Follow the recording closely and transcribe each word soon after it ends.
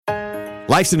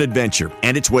Life's an adventure,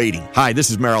 and it's waiting. Hi, this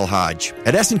is Merrill Hodge.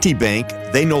 At S&T Bank,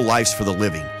 they know life's for the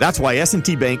living. That's why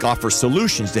S&T Bank offers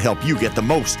solutions to help you get the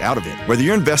most out of it. Whether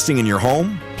you're investing in your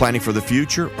home, planning for the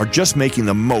future, or just making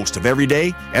the most of every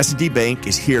day, S&T Bank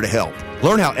is here to help.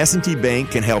 Learn how S&T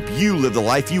Bank can help you live the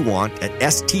life you want at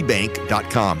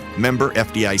stbank.com. Member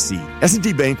FDIC.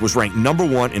 S&T Bank was ranked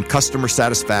 #1 in customer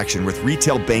satisfaction with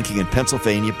retail banking in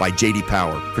Pennsylvania by J.D.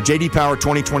 Power. For J.D. Power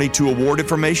 2022 award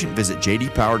information, visit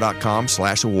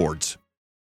jdpower.com/awards.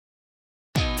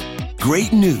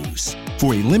 Great news.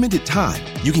 For a limited time,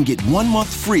 you can get 1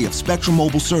 month free of Spectrum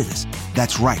Mobile service.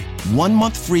 That's right, 1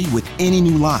 month free with any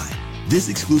new line. This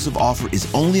exclusive offer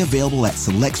is only available at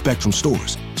select Spectrum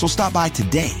stores, so stop by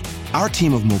today. Our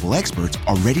team of mobile experts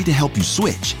are ready to help you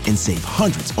switch and save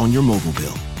hundreds on your mobile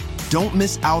bill. Don't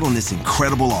miss out on this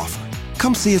incredible offer.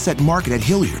 Come see us at Market at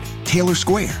Hilliard, Taylor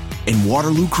Square, and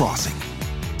Waterloo Crossing.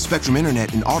 Spectrum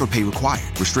Internet and autopay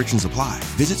required. Restrictions apply.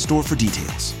 Visit store for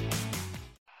details.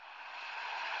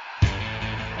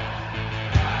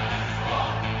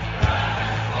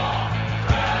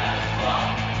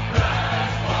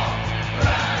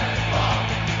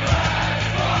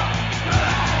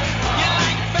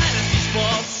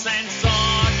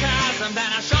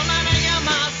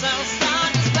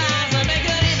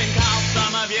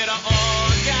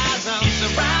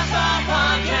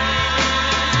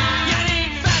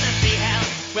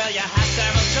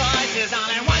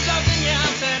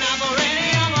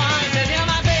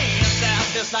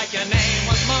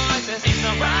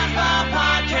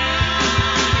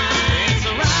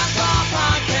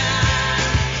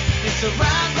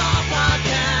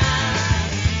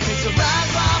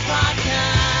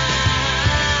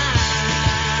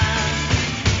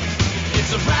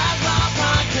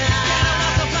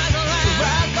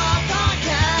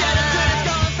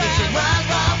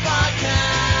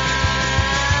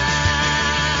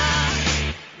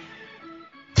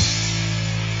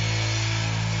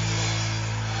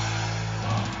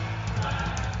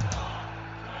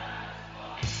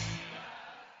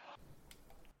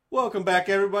 Welcome back,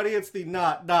 everybody. It's the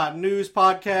Not News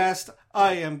podcast.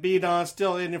 I am B-Don,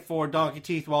 still in it for Donkey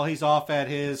Teeth while he's off at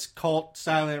his cult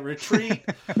silent retreat.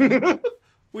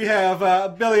 We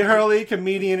have Billy Hurley,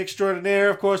 comedian extraordinaire,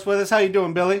 of course, with us. How you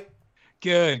doing, Billy?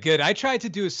 Good. I tried to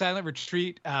do a silent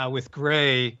retreat with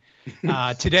Gray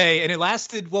today, and it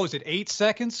lasted, what was it, 8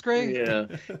 seconds, Gray? Yeah.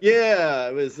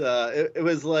 It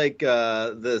was like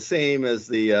the same as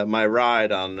the my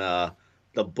ride on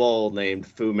the bull named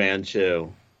Fu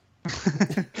Manchu.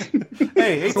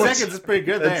 Hey, 8 seconds is pretty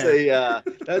good there.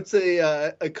 That's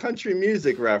a country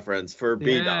music reference for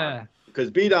B-Don.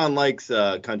 Because B-Don likes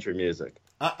country music.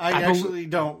 I actually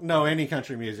don't know any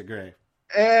country music, Gray.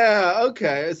 Yeah,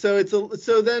 okay. So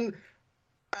then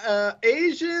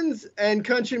Asians and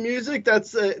country music,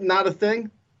 that's not a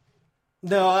thing?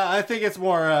 No, I think it's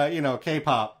more,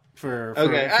 K-pop for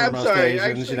I'm most sorry.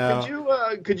 Asians,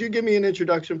 Actually, could you give me an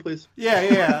introduction, please?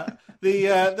 Yeah.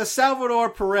 The Salvador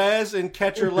Perez and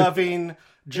catcher-loving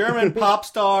German pop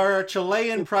star,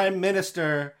 Chilean prime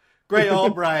minister, Gray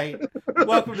Albright.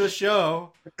 Welcome to the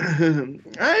show.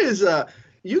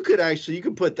 You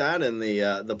could put that in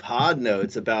the pod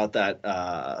notes about that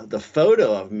the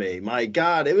photo of me. My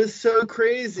God, it was so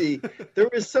crazy. There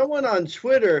was someone on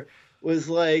Twitter was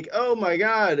like, "Oh my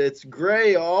God, it's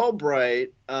Gray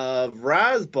Albright of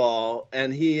Razzball,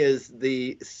 and he is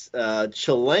the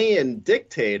Chilean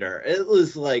dictator." It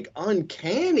was like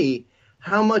uncanny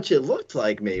how much it looked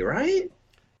like me, right?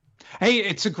 Hey,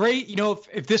 it's a great,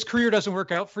 if this career doesn't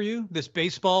work out for you, this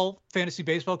fantasy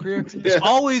baseball career, there's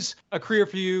always a career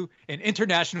for you in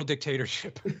international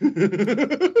dictatorship.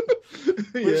 We're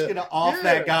just going to off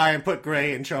that guy and put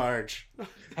Gray in charge.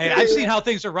 Hey, I've seen how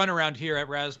things are run around here at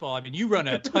Razzball. I mean, you run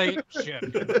a tight ship.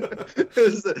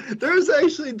 There's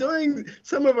actually, during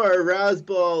some of our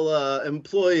Razzball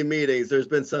employee meetings, there's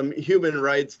been some human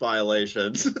rights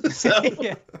violations. So.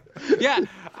 Yeah.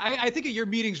 I think at your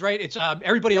meetings, right, it's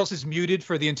everybody else is muted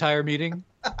for the entire meeting.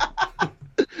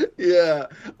 Yeah,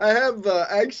 I have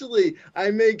I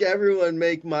make everyone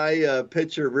make my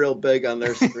picture real big on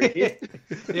their screen.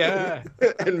 Yeah.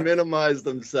 And minimize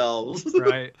themselves.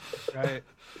 Right.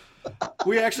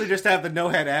 We actually just have the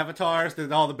no-head avatars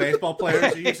that all the baseball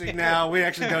players are using now. We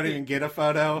actually don't even get a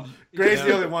photo. Gray's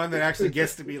the only one that actually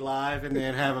gets to be live and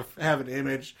then have an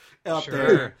image up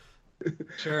there.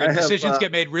 Sure. Decisions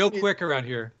get made real quick around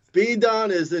here. B-Don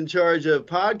is in charge of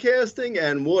podcasting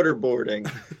and waterboarding.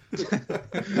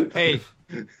 Hey,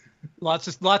 lots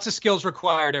of skills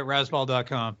required at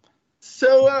Razzball.com.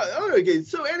 So, okay.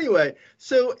 So anyway,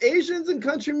 Asians and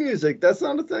country music, that's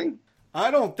not a thing?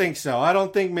 I don't think so. I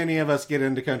don't think many of us get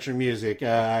into country music.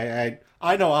 I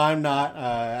know I'm not.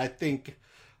 I think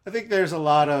there's a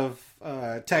lot of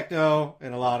techno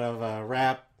and a lot of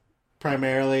rap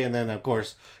primarily, and then of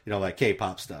course like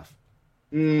K-pop stuff.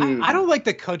 I don't like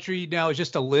the country now is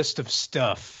just a list of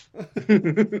stuff.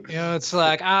 It's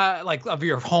like of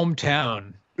your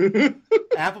hometown.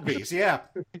 Applebee's, yeah.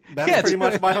 That's pretty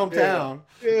much my hometown.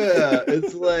 Yeah,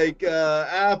 it's like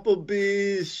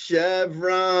Applebee's,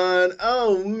 Chevron.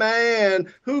 Oh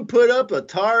man, who put up a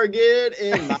Target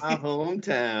in my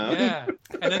hometown? Yeah,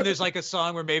 and then there's like a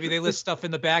song where maybe they list stuff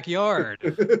in the backyard.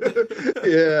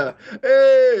 Yeah.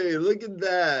 Hey, look at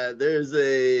that. There's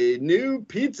a new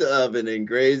pizza oven in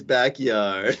Gray's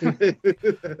backyard.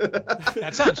 That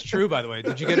sounds true, by the way.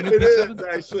 Did you get a new pizza oven?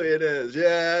 Actually, it is.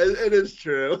 Yeah, it is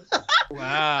true.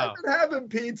 Wow. I've been having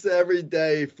pizza every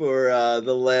day for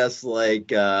the last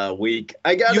week.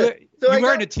 I got it. You're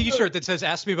wearing a T-shirt that says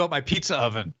 "Ask me about my pizza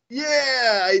oven."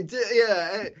 Yeah, I did.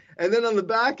 Yeah, and then on the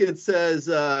back it says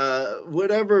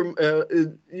whatever.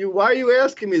 Why are you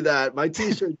asking me that? My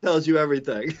T-shirt tells you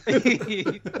everything.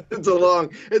 It's a long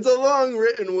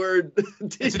written word.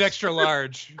 T-shirt. It's an extra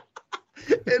large.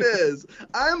 It is.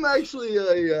 I'm actually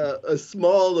a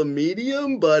small to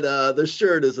medium, but the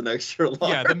shirt is an extra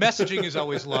large. Yeah, the messaging is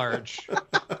always large.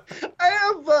 I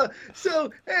have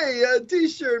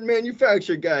T-shirt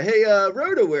manufacturer guy. Hey,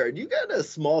 Rotoware, do you got a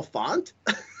small font?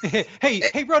 Hey,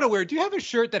 Rotoware, do you have a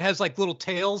shirt that has like little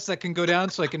tails that can go down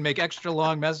so I can make extra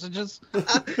long messages?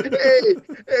 Hey,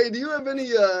 do you have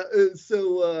any?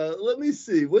 Let me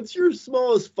see. What's your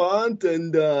smallest font?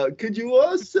 And could you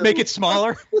also make it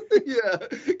smaller? Yeah,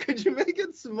 could you make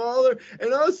it smaller?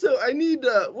 And also, I need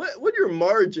what are your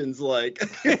margins like?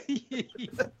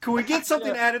 Can we get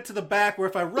something added to the back where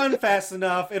if I run fast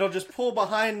enough, it'll just pull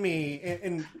behind me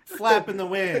and flap in the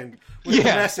wind with the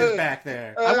message back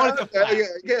there? I want it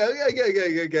to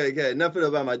Okay. Nothing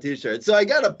about my T-shirt. So I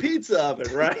got a pizza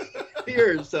oven right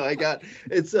here. So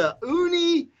it's a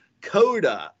Uni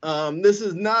Coda. This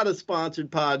is not a sponsored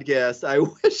podcast. I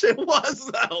wish it was,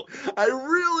 though. I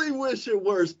really wish it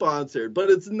were sponsored, but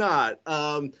it's not.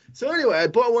 So anyway, I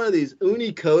bought one of these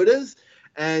Uni Codas,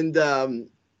 and I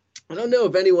don't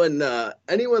know if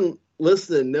anyone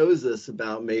listening knows this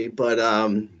about me, but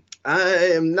I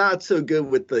am not so good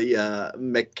with the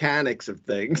mechanics of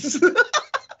things.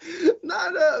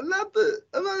 I'm not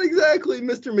exactly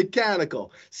Mr.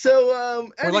 Mechanical. So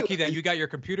we're lucky that you got your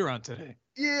computer on today.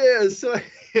 Yeah, so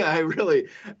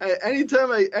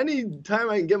anytime I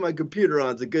can get my computer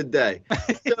on, it's a good day.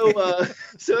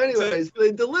 So anyways,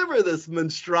 they deliver this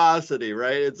monstrosity,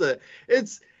 right?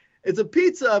 It's a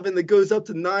pizza oven that goes up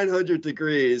to 900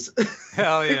 degrees.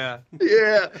 Hell yeah.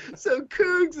 Yeah. So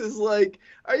Cougs is like,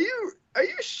 are you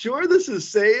sure this is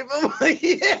safe? I'm like,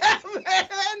 yeah,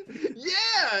 man.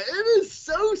 Yeah, it is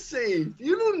so safe.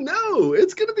 You don't know.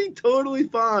 It's going to be totally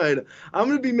fine. I'm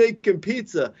going to be making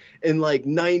pizza in like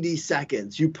 90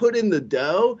 seconds. You put in the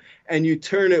dough and you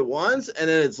turn it once and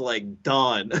then it's like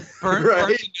done.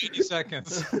 Burnt in 90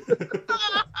 seconds.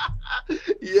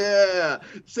 Yeah.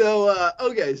 So,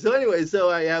 okay. So anyway,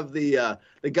 I have the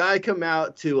guy come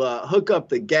out to hook up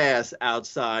the gas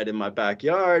outside in my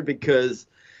backyard because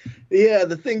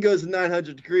the thing goes to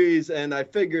 900 degrees, and I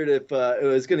figured if it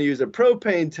was going to use a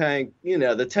propane tank,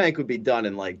 the tank would be done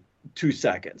in like 2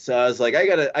 seconds. So I was like, I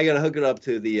gotta hook it up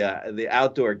to the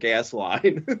outdoor gas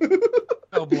line.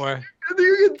 Oh boy!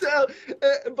 You can tell.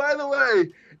 By the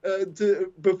way,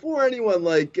 before anyone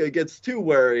gets too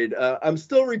worried, I'm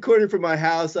still recording from my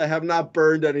house. I have not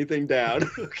burned anything down.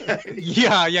 Okay.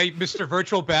 Yeah, Mr.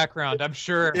 Virtual Background. I'm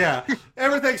sure. Yeah,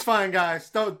 everything's fine, guys.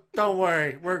 Don't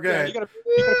worry. We're good. You got a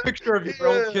picture of your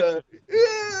old kitchen.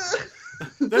 Yeah.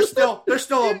 There's still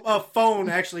a phone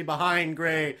actually behind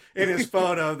Gray in his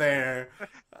photo there.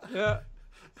 Yeah.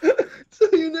 So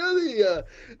you know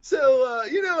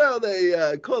how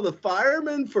they call the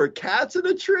firemen for cats in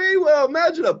a tree? Well,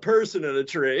 imagine a person in a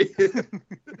tree.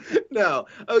 No.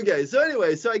 Okay. So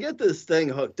anyway, I get this thing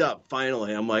hooked up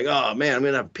finally. I'm like, oh man, I'm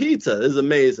gonna have pizza. This is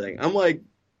amazing. I'm like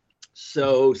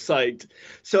so psyched.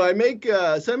 So I make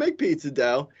pizza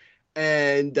dough.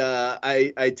 And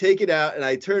I take it out and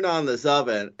I turn on this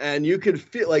oven, and you could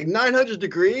feel like 900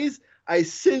 degrees. I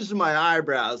singed my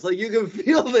eyebrows. Like you can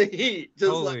feel the heat.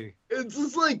 It's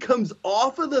just like comes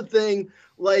off of the thing.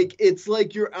 Like it's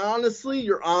like you're on the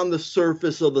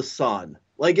surface of the sun.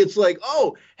 Like it's like,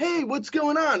 oh, hey, what's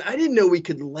going on? I didn't know we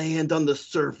could land on the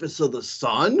surface of the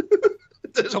sun.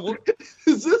 So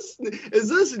Is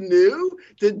this new?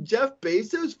 Did Jeff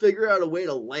Bezos figure out a way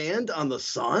to land on the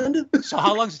sun? So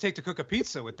how long does it take to cook a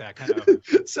pizza with that kind of?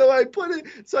 So I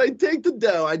take the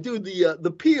dough, I do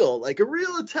the peel like a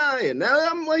real Italian. Now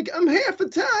I'm half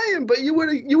Italian, but you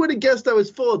would have guessed I was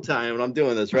full Italian when I'm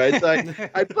doing this, right? So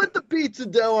I put the pizza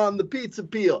dough on the pizza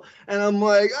peel, and I'm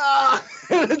like,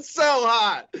 it's so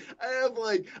hot.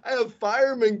 I have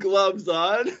fireman gloves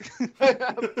on. I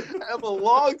have a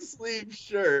long sleeve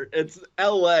shirt. It's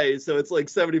LA, so it's like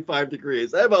 75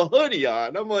 degrees. I have a hoodie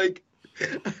on. I'm like,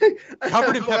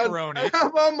 Covered in pepperoni. I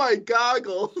have on my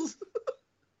goggles.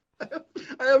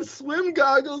 I have swim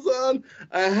goggles on,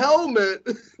 a helmet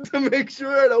to make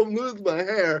sure I don't lose my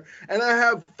hair, and I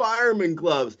have fireman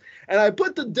gloves. And I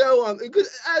put the dough on,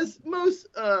 because as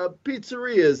most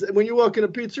pizzerias, when you walk in a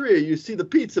pizzeria, you see the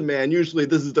pizza man. Usually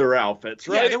this is their outfits,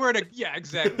 right? Yeah, they're wearing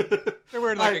exactly. They're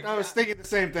wearing I was thinking the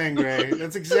same thing, Gray.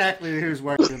 That's exactly who's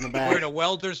working in the back. wearing a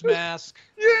welder's mask.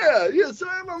 Yeah. So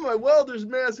I'm on my welder's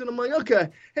mask, and I'm like, okay,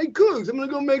 hey, Cougs, I'm going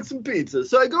to go make some pizza.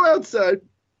 So I go outside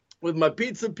with my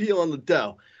pizza peel on the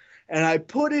dough, and I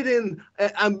put it in.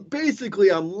 I'm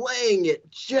laying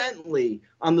it gently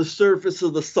on the surface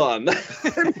of the sun.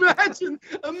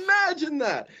 Imagine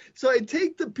that. So I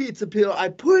take the pizza peel, I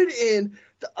put it in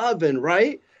the oven,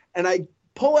 right? And I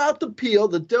pull out the peel.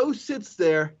 The dough sits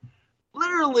there.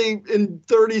 Literally in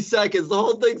 30 seconds, the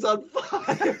whole thing's on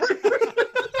fire.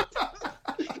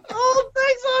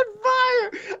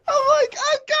 I'm like,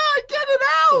 oh God, get it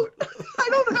out! I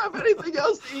don't have anything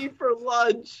else to eat for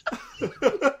lunch.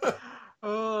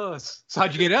 Oh, so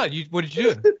how'd you get it out? What did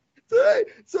you do?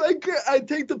 So I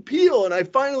take the peel and I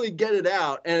finally get it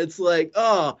out, and it's like,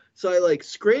 so I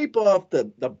scrape off the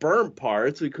burnt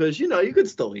parts, because you could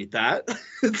still eat that.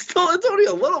 It's only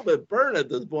a little bit burnt at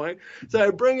this point. So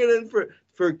I bring it in for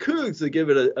Cougs to give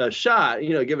it a shot,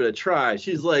 give it a try.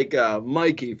 She's like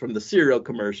Mikey from the cereal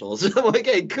commercials. I'm like,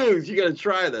 hey, Cougs, you got to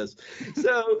try this.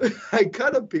 So I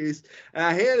cut a piece and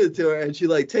I hand it to her, and she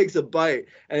takes a bite,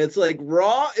 and it's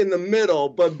raw in the middle,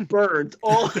 but burnt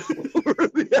all over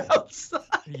the outside.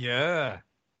 Yeah.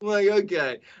 I'm like,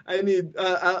 okay, I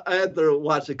have to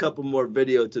watch a couple more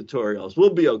video tutorials. We'll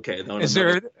be okay, though. Is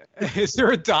there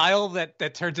a dial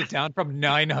that turns it down from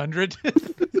 900?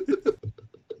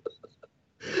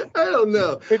 I don't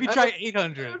know. Maybe try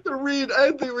 800. I have to read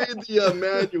the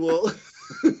manual.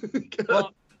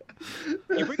 Well,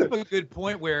 you bring up a good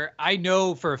point where I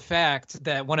know for a fact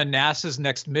that one of NASA's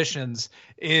next missions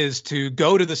is to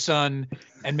go to the sun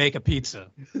and make a pizza.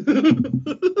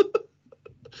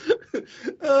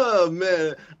 Oh,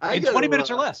 man. In 20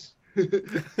 minutes or less.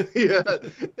 Yeah,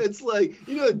 it's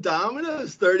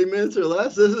Domino's 30 minutes or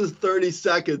less. This is 30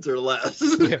 seconds or less.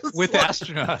 Yeah, with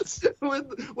astronauts.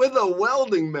 with a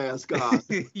welding mask on.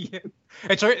 Yeah.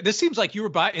 This seems like you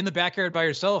were in the backyard by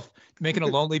yourself making a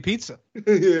lonely pizza.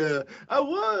 Yeah, I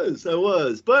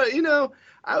was. But,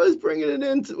 I was bringing it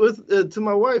in to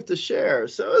my wife to share.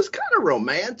 So it's kind of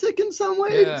romantic in some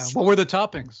ways. Yeah. What were the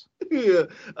toppings? Yeah.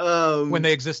 When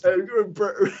they existed.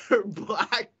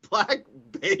 Black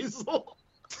basil.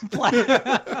 Basil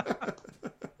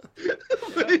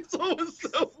was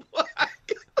so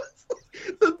black.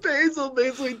 The basil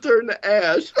basically turned to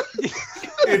ash.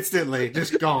 Instantly,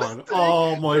 just gone.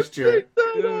 All moisture.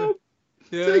 Yeah.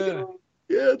 Yeah,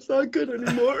 it's not good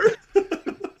anymore.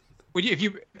 Well, if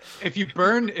you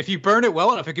burn it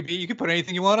well enough, you could put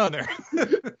anything you want on there. Yeah,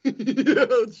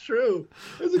 it's true.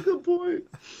 That's a good point.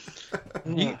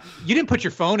 You didn't put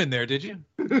your phone in there, did you?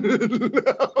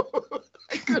 No,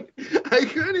 I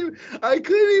couldn't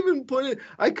even put it.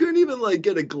 I couldn't even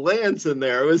get a glance in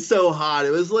there. It was so hot. It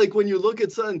was like when you look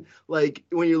at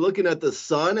when you're looking at the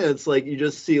sun, and it's you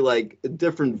just see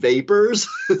different vapors.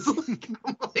 It's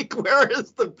I'm like, where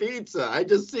is the pizza? I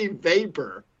just see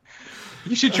vapor.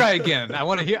 You should try again. I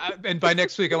want to hear, and by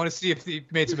next week, I want to see if you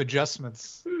made some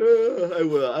adjustments. I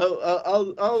will.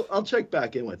 I'll check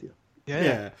back in with you.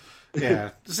 Yeah.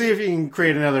 To see if you can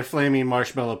create another flaming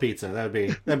marshmallow pizza.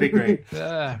 That'd be great.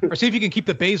 Or see if you can keep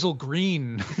the basil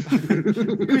green.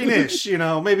 Greenish,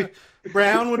 maybe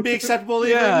brown would be acceptable.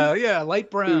 Yeah, light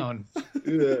brown.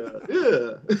 Yeah.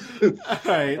 All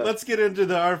right, let's get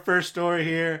into our first story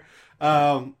here.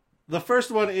 The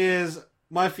first one is,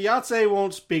 my fiance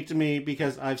won't speak to me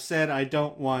because I've said I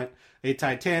don't want a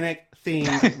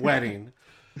Titanic-themed wedding.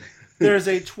 There's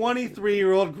a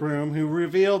 23-year-old groom who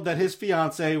revealed that his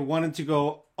fiance wanted to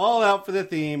go all out for the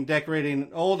theme, decorating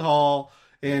an old hall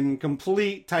in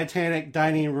complete Titanic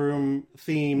dining room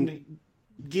themed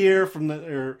gear from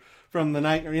from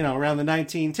around the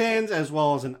 1910s, as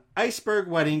well as an iceberg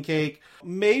wedding cake.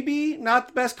 Maybe not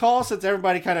the best call since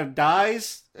everybody kind of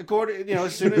dies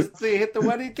as soon as they hit the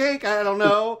wedding cake. I don't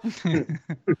know.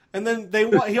 And then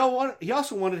he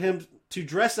also wanted him to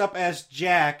dress up as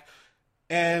Jack,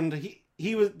 and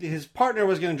his partner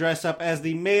was going to dress up as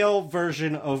the male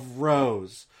version of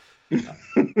Rose.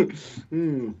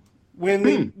 When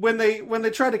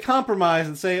they tried to compromise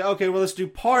and say, okay, well, let's do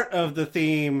part of the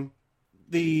theme,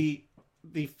 the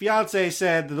fiance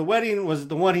said that the wedding was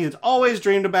the one he had always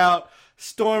dreamed about,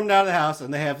 stormed out of the house,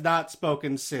 and they have not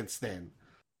spoken since then.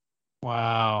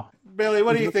 Wow. Billy,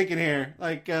 what are you thinking here?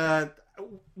 Like,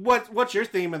 what's your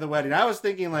theme of the wedding? I was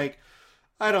thinking, like,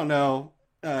 I don't know,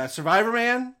 Survivor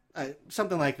Man?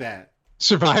 Something like that.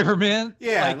 Survivor Man?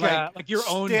 Yeah, like your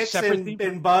own sticks separate and, theme?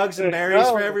 and bugs and berries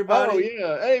for everybody.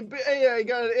 Oh, yeah. Hey, I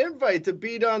got an invite to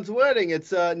B-Don's wedding.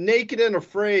 It's Naked and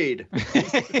Afraid.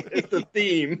 It's the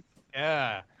theme.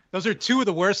 Yeah. Those are two of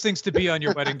the worst things to be on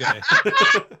your wedding day.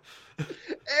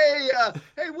 Hey,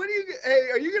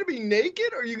 are you going to be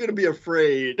naked or are you going to be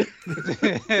afraid?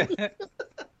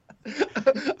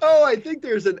 Oh, I think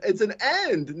it's an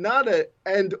and, not a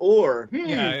and or.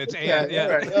 Yeah, it's and.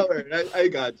 Yeah. All right. I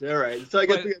got you. All right. So I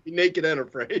guess we got to be naked and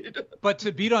afraid. But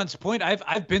to B-Don's point,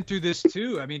 I've been through this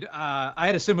too. I mean, I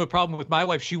had a similar problem with my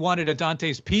wife. She wanted a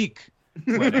Dante's Peak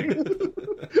wedding.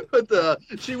 But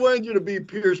she wanted you to be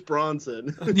Pierce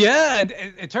Bronson. Yeah, and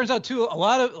it turns out too, a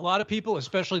lot of people,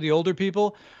 especially the older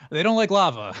people, they don't like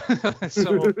lava.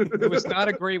 So it was not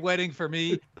a great wedding for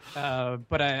me.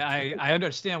 But I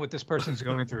understand what this person's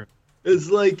going through. It's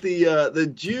like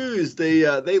the Jews.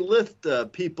 They lift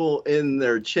people in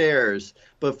their chairs,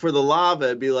 but for the lava,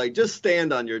 it'd be like, just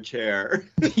stand on your chair.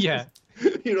 Yeah.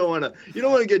 You don't want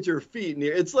to get your feet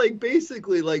near. It's like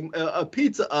basically like a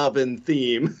pizza oven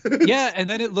theme. Yeah, and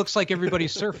then it looks like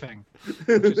everybody's surfing,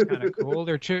 which is kind of cool.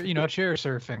 They're chair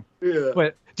surfing. Yeah.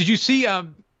 But did you see,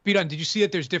 B-Don, did you see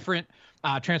that there's different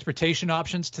transportation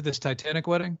options to this Titanic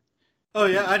wedding? Oh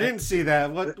yeah, I didn't see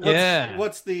that. What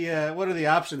are the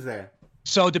options there?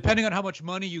 So depending on how much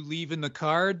money you leave in the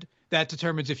card, that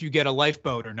determines if you get a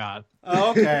lifeboat or not.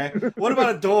 Oh, okay. What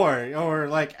about a door or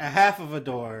like a half of a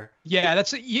door? Yeah,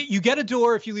 you get a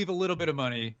door if you leave a little bit of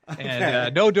money,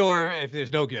 and no door if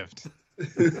there's no gift. You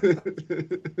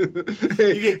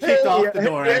get kicked off the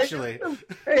door, actually.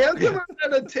 Hey, how come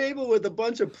I'm at a table with a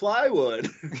bunch of plywood?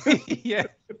 Yeah,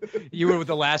 you were with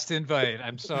the last invite.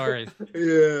 I'm sorry.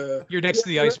 Yeah, you're next to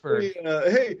the iceberg.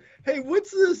 Hey,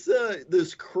 what's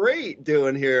this crate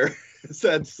doing here?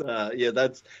 That's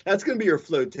gonna be your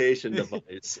flotation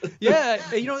device. Yeah,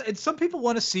 and some people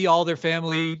want to see all their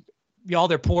family, all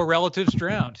their poor relatives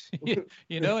drowned.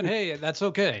 And hey, that's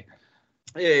okay.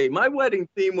 Hey, my wedding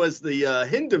theme was the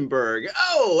Hindenburg.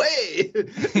 Oh, hey,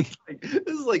 this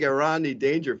is like a Rodney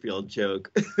Dangerfield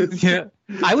joke. Yeah,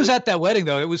 I was at that wedding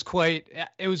though. It was quite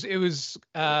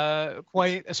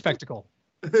quite a spectacle.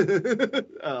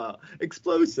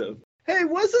 Explosive. Hey,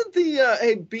 wasn't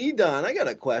B-Don, I got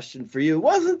a question for you.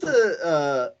 Wasn't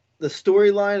the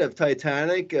storyline of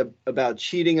Titanic about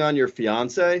cheating on your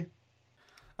fiance?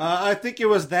 I think it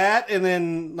was that, and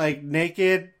then like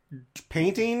naked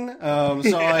painting.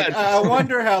 I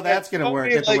wonder how that's going to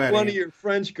work at the wedding. One of your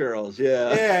French girls,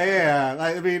 yeah. Yeah.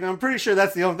 I mean, I'm pretty sure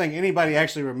that's the only thing anybody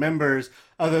actually remembers,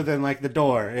 other than like the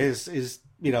door is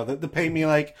the paint me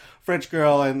like French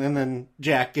girl, and then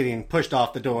Jack getting pushed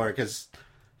off the door because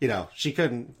she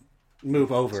couldn't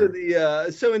move over.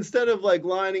 So instead of like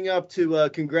lining up to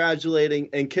congratulating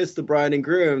and kiss the bride and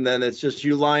groom, then it's just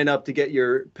you line up to get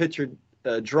your picture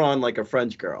drawn like a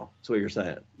French girl. That's what you're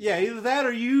saying. Yeah, either that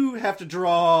or you have to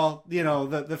draw,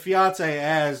 the fiance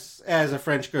as a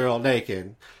French girl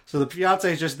naked. So the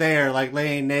fiance is just there, like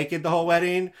laying naked the whole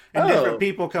wedding, and different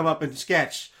people come up and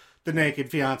sketch the naked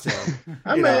fiance.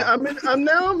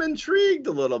 I'm intrigued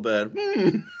a little bit.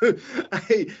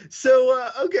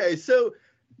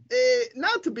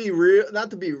 Not to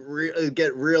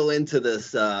get real into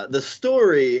this the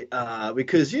story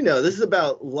because this is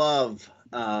about love.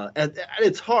 At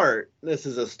its heart, this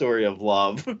is a story of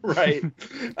love, right?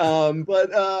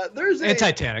 But there's and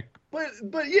Titanic.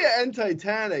 But yeah, and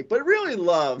Titanic, but really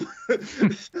love.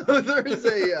 So there's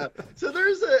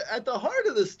at the heart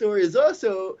of the story is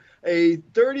also a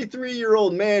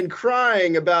 33-year-old man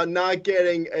crying about not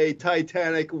getting a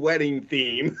Titanic wedding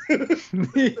theme. So,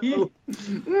 I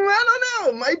don't know.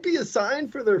 It might be a sign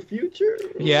for their future.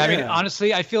 Yeah, I mean,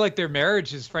 honestly, I feel like their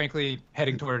marriage is frankly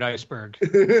heading toward an iceberg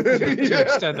to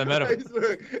extend the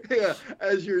metaphor. Yeah,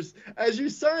 as you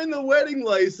sign the wedding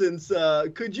license,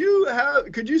 could you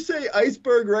say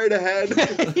iceberg right ahead?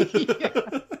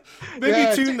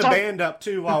 Maybe tune the band up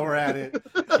too while we're at it.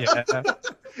 Yeah.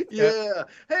 Yeah.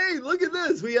 Hey, look at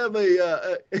this. We have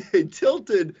a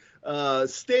tilted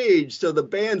stage so the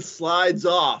band slides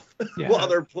off while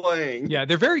they're playing. Yeah,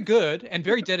 they're very good and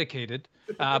very dedicated,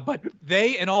 but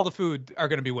they and all the food are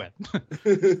going to be wet.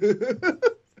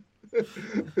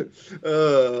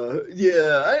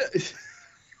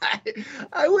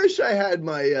 I wish I had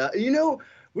my,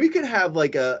 we could have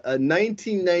like a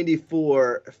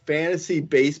 1994 fantasy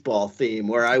baseball theme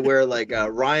where I wear like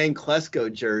a Ryan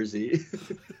Klesko jersey.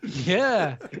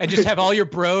 Yeah, and just have all your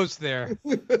bros there.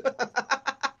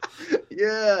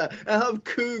 Yeah, I'll have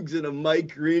Cougs in a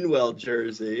Mike Greenwell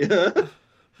jersy. Well,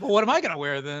 what am I going to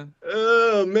wear then?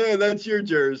 Oh, man, that's your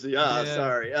jersey.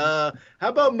 Sorry. How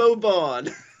about Mo Vaughn?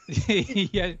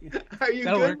 Yeah, Are you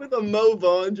good with a Mo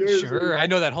Vaughn jersey? Sure, I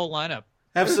know that whole lineup.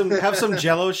 Have some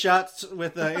Jello shots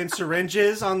with in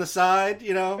syringes on the side,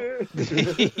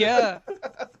 Yeah,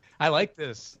 I like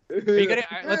this.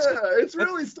 It's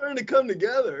really starting to come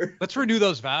together. Let's renew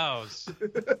those vows.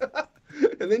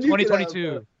 And then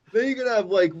 2022. Then you could have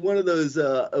like one of those.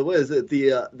 What is it?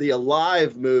 The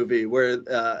Alive movie where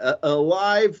a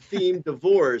live themed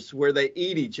divorce where they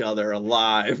eat each other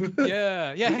alive.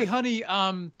 Yeah. Hey, honey.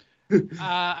 I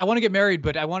want to get married,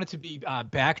 but I want it to be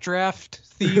backdraft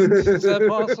themed. Is that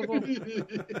possible?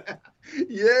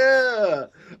 Yeah.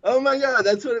 Oh my God,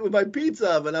 that's what with my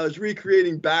pizza oven. I was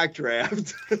recreating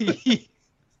backdraft.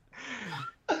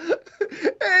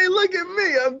 Hey, look at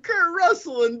me. I'm Kurt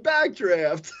Russell in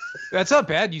Backdraft. That's not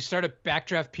bad. You start a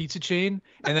Backdraft pizza chain,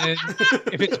 and then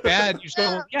if it's bad, you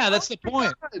start. Yeah, that's the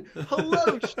point.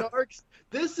 Hello, Sharks.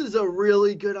 This is a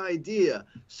really good idea.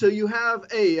 So you have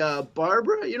a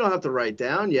Barbara. You don't have to write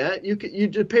down yet. You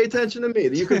just pay attention to me.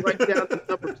 You can write down the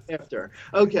numbers after.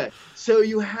 Okay. So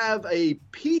you have a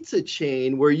pizza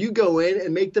chain where you go in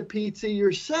and make the pizza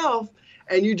yourself.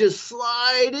 And you just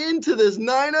slide into this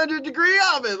 900-degree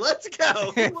oven. Let's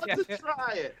go. Who wants to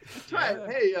try it? Try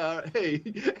it. Hey,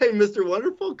 Mr.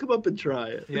 Wonderful, come up and try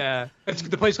it. Yeah. It's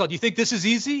the place called, you think this is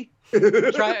easy?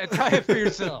 Try it for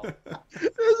yourself.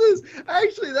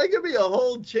 That could be a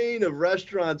whole chain of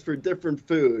restaurants for different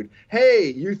food.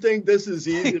 Hey, you think this is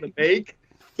easy to make?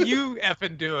 You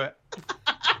effing do it.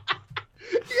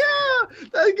 Yeah,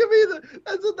 that's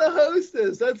what the host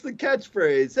is. That's the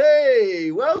catchphrase.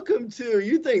 Hey, welcome to,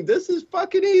 you think this is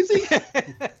fucking easy?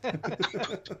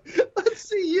 Let's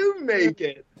see you make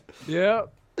it. Yeah.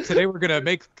 Today we're going to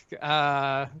make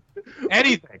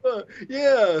anything.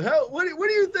 Yeah. What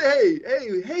do you think?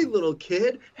 Hey, little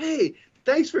kid. Hey,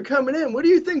 thanks for coming in. What do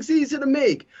you think's easy to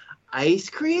make? Ice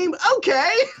cream?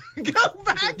 Okay. Go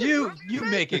back. You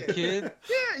make it, kid.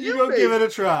 Yeah, you go give it a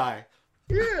try.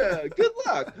 Yeah, good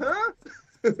luck, huh?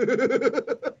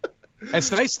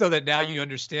 It's nice, though, that now you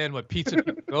understand what pizza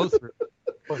people go through.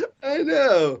 I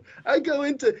know. I go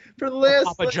into, for the last...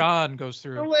 Papa John goes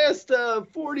through. For the last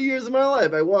 40 years of my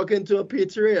life, I walk into a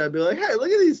pizzeria, I'd be like, hey,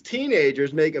 look at these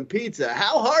teenagers making pizza.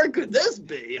 How hard could this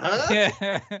be, huh?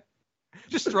 Yeah.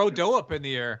 Just throw dough up in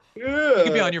the air. Yeah. You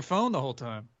could be on your phone the whole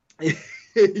time.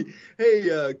 Hey,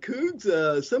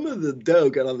 Cougs, some of the dough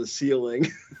got on the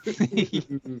ceiling.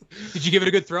 Did you give it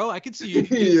a good throw? I can see you.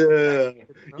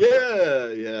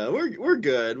 Yeah. We're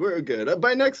good. We're good.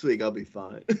 By next week, I'll be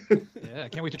fine. Yeah, I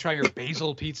can't wait to try your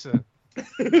basil pizza.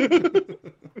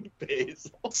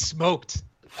 Basil. Smoked.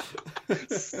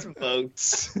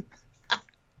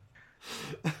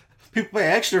 People pay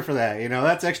extra for that,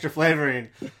 that's extra flavoring.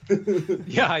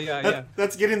 Yeah.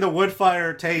 That's getting the wood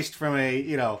fire taste from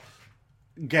a,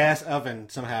 gas oven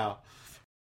somehow.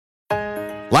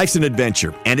 Life's an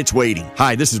adventure, and it's waiting.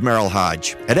 Hi, this is Merrill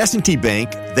Hodge. At S&T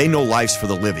Bank, they know life's for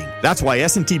the living. That's why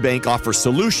S&T Bank offers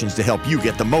solutions to help you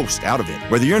get the most out of it.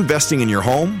 Whether you're investing in your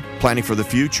home, planning for the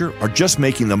future, or just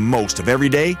making the most of every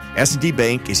day, S&T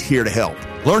Bank is here to help.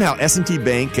 Learn how S&T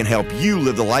Bank can help you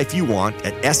live the life you want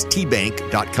at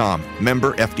stbank.com.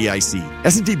 Member FDIC.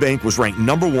 S&T Bank was ranked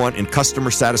 #1 in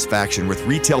customer satisfaction with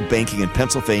retail banking in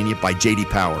Pennsylvania by J.D.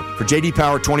 Power. For J.D.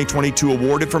 Power 2022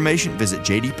 award information, visit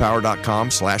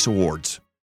jdpower.com/awards.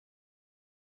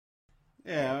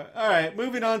 Yeah, all right.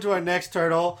 Moving on to our next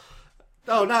turtle.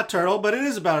 Oh, not turtle, but it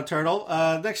is about a turtle.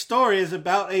 Next story is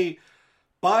about a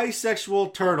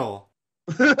bisexual turtle.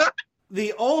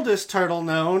 The oldest turtle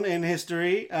known in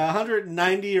history, a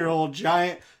 190-year-old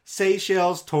giant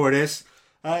Seychelles tortoise,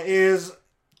 is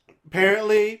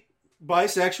apparently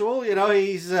bisexual.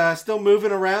 He's still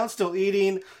moving around, still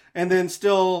eating, and then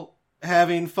still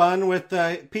having fun with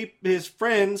his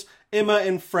friends, Emma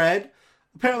and Fred.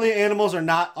 Apparently, animals are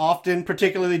not often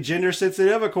particularly gender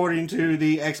sensitive, according to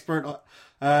the expert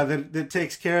that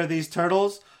takes care of these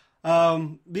turtles.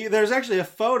 There's actually a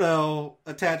photo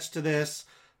attached to this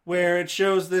where it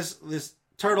shows this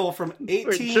turtle from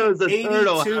 1882. It shows a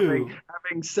turtle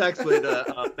having sex with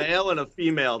a male and a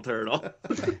female turtle.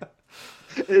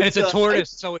 It's a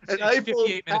tortoise, so it's an Eiffel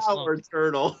 58 minutes Tower long.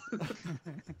 turtle.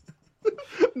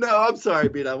 No, I'm sorry,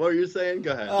 Bina. What were you saying?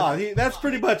 Go ahead. Oh, that's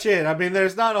pretty much it. I mean,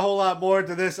 there's not a whole lot more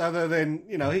to this other than,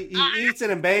 he eats it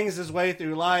and bangs his way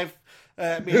through life.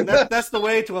 I mean, that's the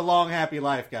way to a long, happy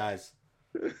life, guys.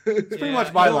 It's pretty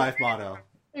much my life motto.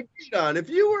 Hey, Bina, if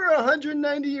you were a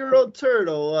 190-year-old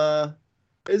turtle,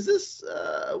 is this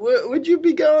would you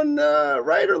be going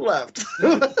right or left?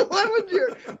 What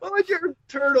would your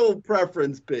turtle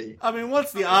preference be? I mean,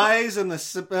 once the eyes and the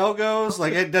smell goes,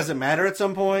 like, it doesn't matter at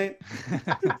some point.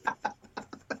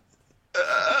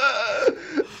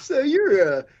 So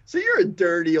you're a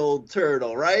dirty old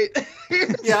turtle, right?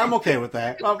 Yeah, I'm okay with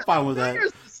that. I'm fine with that.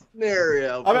 Here's the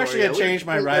scenario. I'm actually gonna change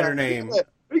my rider name.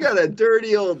 We got a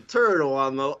dirty old turtle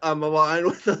on the line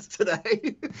with us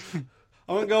today.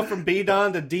 I'm going to go from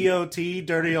B-Don to DOT,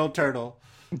 Dirty Old Turtle.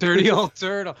 Dirty Old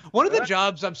Turtle. One of the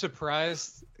jobs I'm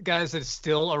surprised, guys, that's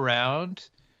still around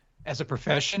as a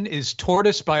profession is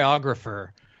tortoise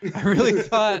biographer. I really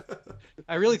thought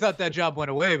that job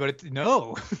went away, but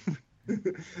no.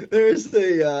 There's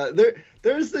the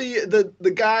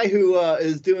guy who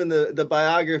is doing the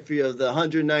biography of the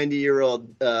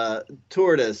 190-year-old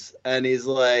tortoise, and he's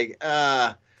like,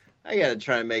 I gotta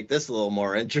try and make this a little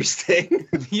more interesting.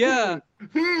 Yeah.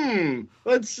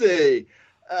 Let's see.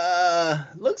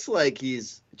 Looks like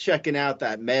he's checking out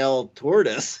that male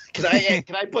tortoise. Can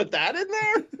I put that in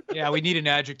there? Yeah, we need an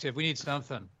adjective. We need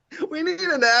something. We need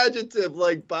an adjective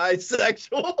like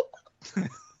bisexual.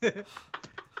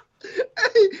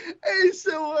 Hey,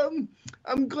 so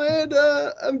I'm glad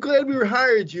we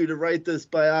hired you to write this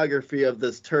biography of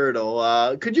this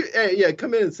turtle. Could you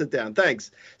come in and sit down?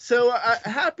 Thanks. So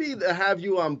happy to have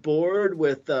you on board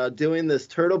with doing this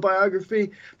turtle biography.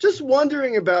 Just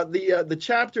wondering about the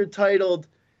chapter titled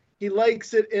 "He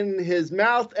Likes It in His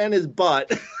Mouth and His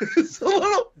Butt."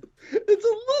 It's a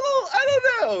little, I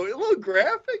don't know, a little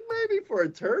graphic maybe for a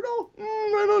turtle.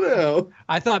 I don't know.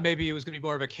 I thought maybe it was going to be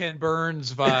more of a Ken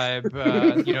Burns vibe,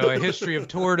 a history of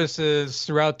tortoises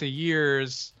throughout the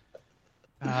years.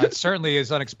 It certainly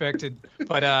is unexpected,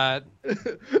 but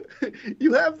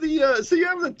you have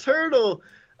the turtle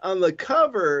on the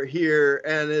cover here,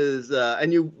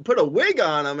 and you put a wig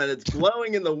on him, and it's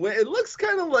glowing in the wind. It looks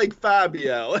kind of like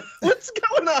Fabio. What's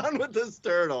going on with this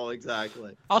turtle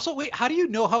exactly? Also, wait, how do you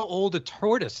know how old a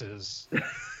tortoise is?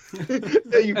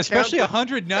 Especially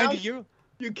 190 years.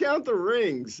 You count the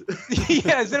rings.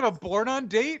 Yeah, is that a born on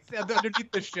date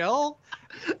underneath the shell?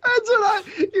 That's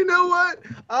you know what?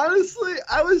 Honestly,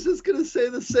 I was just going to say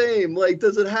the same. Like,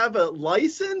 does it have a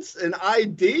license, an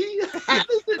ID? How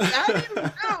do you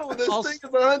know this thing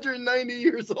is 190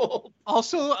 years old?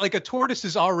 Also, like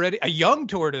a young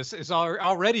tortoise is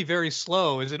already very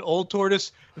slow. Is an old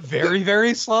tortoise very,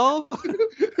 very slow?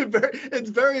 It's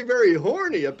very, very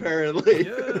horny, apparently.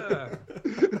 Yeah.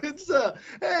 It's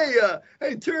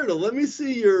hey turtle, let me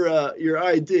see your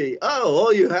ID. Oh,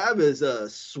 all you have is a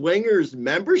swingers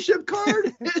membership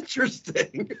card?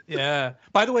 Interesting. Yeah.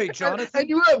 By the way, Jonathan, and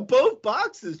you have both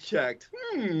boxes checked.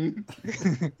 I don't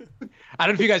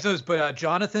know if you guys know this, but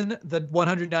Jonathan, the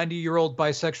 190-year-old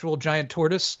bisexual giant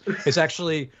tortoise, is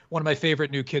actually one of my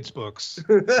favorite new kids books.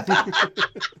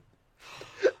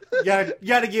 You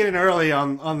gotta get in early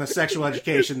on the sexual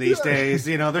education these days.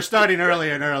 They're starting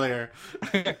earlier and earlier.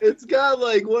 It's got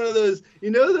like one of those,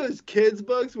 those kids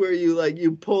books where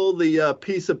you pull the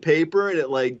piece of paper and it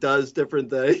like does different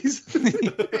things.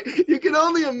 You can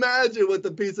only imagine what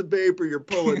the piece of paper you're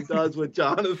pulling does with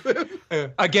Jonathan.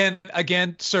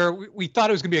 Again, sir, we thought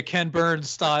it was gonna be a Ken Burns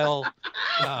style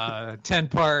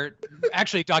 10-part,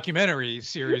 actually documentary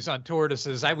series on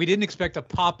tortoises. We didn't expect a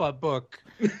pop-up book.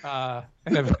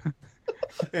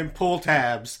 And pull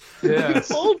tabs. Yes.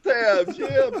 Pull tabs.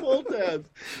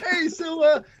 Hey,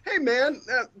 so, hey, man,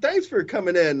 thanks for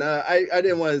coming in. I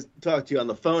didn't want to talk to you on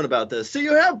the phone about this. So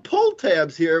you have pull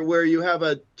tabs here where you have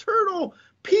a turtle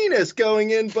penis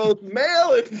going in both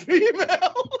male and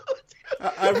female.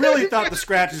 I really thought the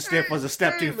scratch and sniff was a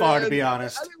step too far, to be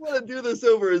honest. I didn't want to do this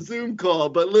over a Zoom call,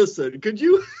 but listen, could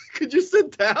you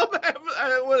sit down?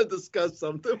 I want to discuss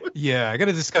something. Yeah, I got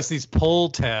to discuss these pull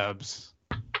tabs.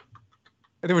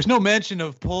 There was no mention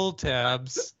of pull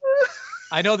tabs.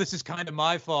 I know this is kind of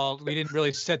my fault. We didn't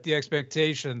really set the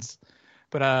expectations,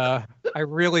 but I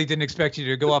really didn't expect you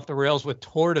to go off the rails with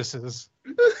tortoises.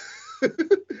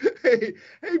 Hey,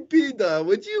 Pida,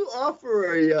 would you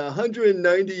offer a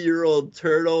 190-year-old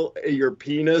turtle your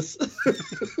penis?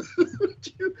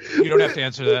 You don't have to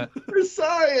answer that. For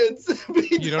science.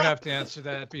 You don't have to answer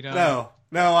that, Pete. No,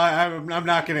 I'm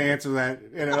not going to answer that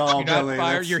at all. You're not Billy.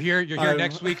 fired. You're here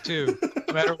next week too.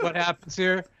 No matter what happens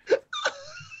here.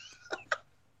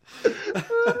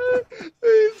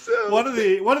 One of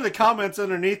the comments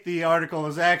underneath the article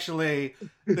is actually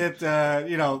that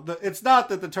it's not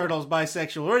that the turtle's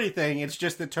bisexual or anything. It's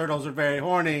just that turtles are very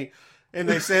horny, and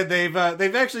they said they've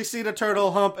actually seen a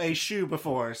turtle hump a shoe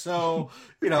before. So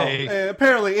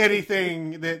apparently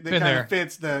anything that kind of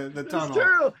fits the tunnel.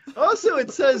 Turtle. Also,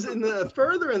 it says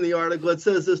further in the article, it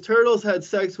says this turtle's had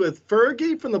sex with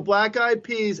Fergie from the Black Eyed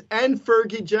Peas and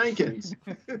Fergie Jenkins,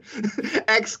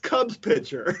 ex-Cubs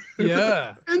pitcher.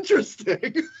 Yeah,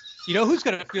 interesting. You know who's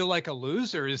gonna feel like a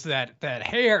loser is that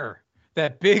hair,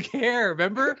 that big hair.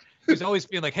 Remember? He's always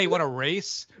being like, "Hey, want to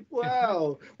race?"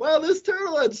 Wow! This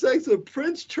turtle had sex with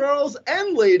Prince Charles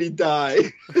and Lady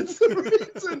Di. It's the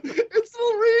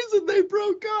reason they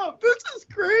broke up. This is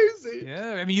crazy.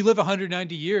 Yeah, I mean, you live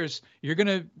 190 years, you're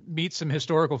gonna meet some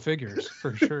historical figures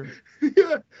for sure.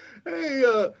 Yeah.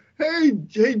 Hey,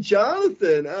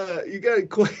 Jonathan, you got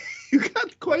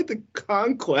quite the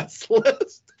conquest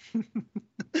list.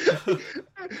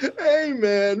 Hey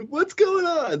man, what's going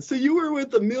on? So you were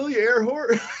with Amelia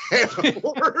Earhart?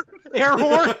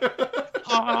 Earhart?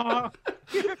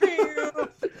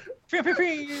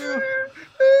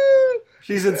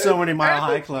 She's in so many Mile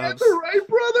High clubs. The Wright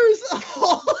brothers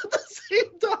all at the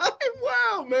same time.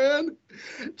 Wow, man.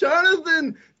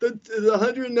 Jonathan, the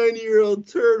 190-year-old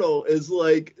turtle, is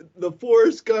like the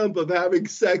Forrest Gump of having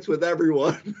sex with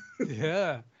everyone.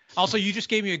 Yeah. Also, you just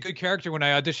gave me a good character when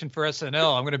I auditioned for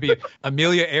SNL. I'm going to be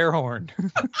Amelia Earhart.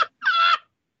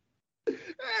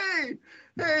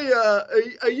 Hey,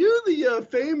 are you the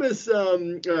famous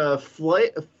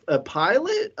flight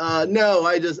pilot? No,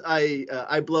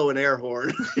 I blow an air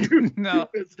horn. No,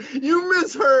 you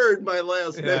misheard my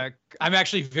last name. I'm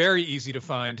actually very easy to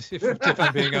find, if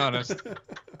I'm being honest.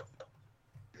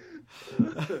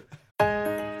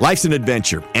 Life's an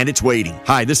adventure, and it's waiting.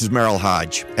 Hi, this is Merrill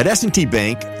Hodge. At S&T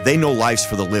Bank, they know life's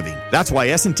for the living. That's why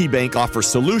S&T Bank offers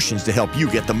solutions to help you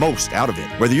get the most out of it.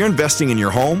 Whether you're investing in your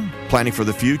home, planning for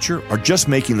the future, or just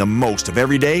making the most of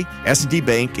every day, S&T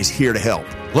Bank is here to help.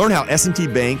 Learn how S&T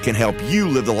Bank can help you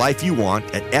live the life you want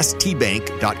at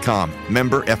stbank.com.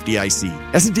 Member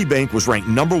FDIC. S&T Bank was ranked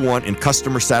 #1 in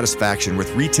customer satisfaction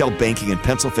with retail banking in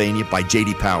Pennsylvania by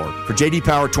J.D. Power. For J.D.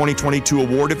 Power 2022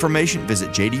 award information,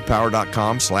 visit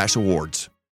jdpower.com/awards.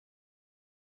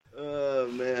 Oh,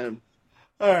 man.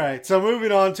 All right, so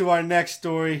moving on to our next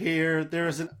story here. There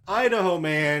is an Idaho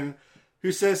man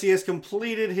who says he has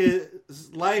completed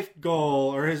his life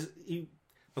goal, or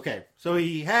okay, so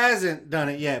he hasn't done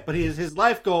it yet, but his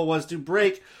life goal was to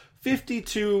break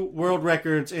 52 world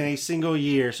records in a single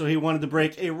year. So he wanted to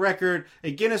break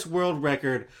a Guinness World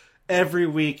Record every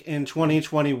week in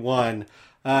 2021.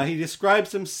 He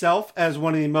describes himself as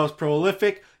one of the most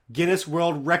prolific Guinness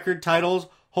World Record titles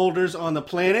holders on the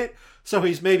planet. So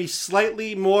he's maybe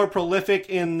slightly more prolific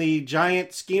in the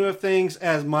giant scheme of things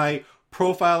as my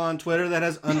profile on Twitter that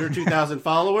has under 2,000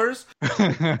 followers.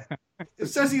 It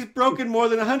says he's broken more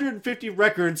than 150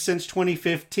 records since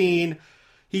 2015.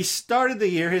 He started the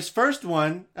year, his first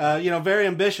one, very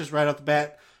ambitious right off the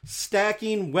bat,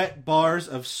 stacking wet bars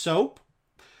of soap.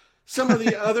 Some of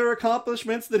the other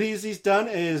accomplishments that he's done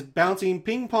is bouncing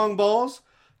ping pong balls,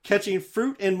 catching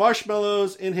fruit and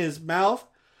marshmallows in his mouth,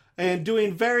 and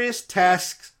doing various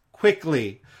tasks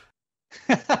quickly.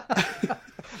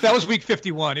 That was week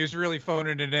 51. He was really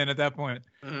phoning it in at that point.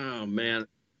 Oh man.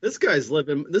 This guy's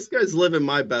living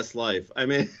my best life. I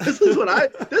mean, this is what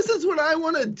I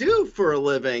want to do for a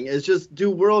living, is just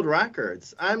do world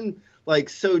records. I'm like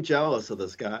so jealous of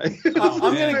this guy. I'm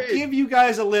going to give you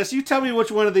guys a list. You tell me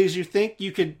which one of these you think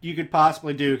you could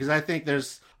possibly do, because I think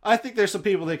there's some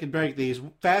people that could break these.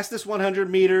 Fastest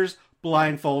 100 meters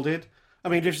blindfolded. I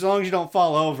mean, as long as you don't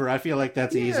fall over, I feel like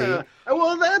that's easy.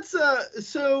 Well, that's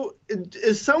so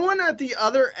is someone at the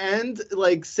other end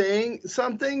like saying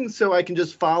something so I can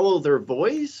just follow their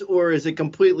voice, or is it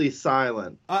completely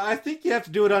silent? I think you have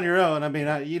to do it on your own. I mean,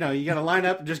 you got to line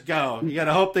up and just go. You got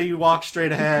to hope that you walk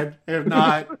straight ahead. If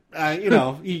not,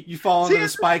 you fall into the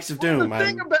spikes of doom.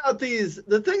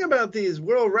 The thing about these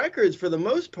world records, for the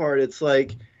most part, it's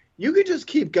like, you could just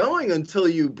keep going until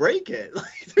you break it.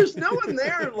 Like, there's no one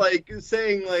there like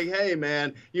saying like, "Hey,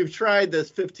 man, you've tried this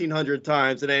 1,500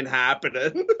 times. It ain't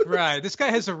happening." Right. This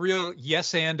guy has a real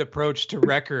yes and approach to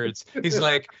records. He's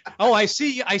like, "Oh, I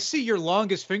see your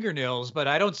longest fingernails, but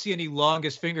I don't see any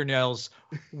longest fingernails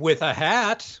with a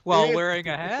hat while wearing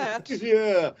a hat.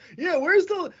 Yeah.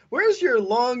 Where's your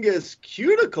longest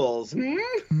cuticles?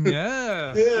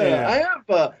 Yeah. Yeah. I have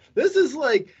this is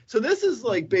like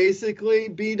basically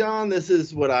B-Don, this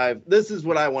is what I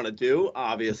want to do,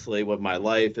 obviously, with my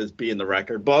life is be in the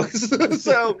record books.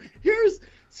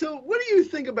 So what do you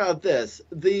think about this?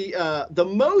 The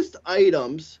most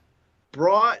items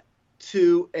brought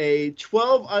to a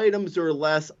 12 items or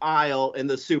less aisle in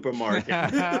the supermarket.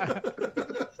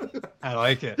 I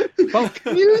like it. Well,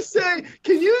 can you say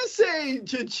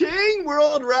cha-ching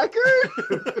world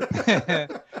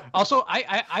record? Also,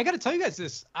 I got to tell you guys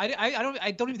this. I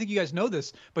don't even think you guys know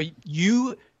this, but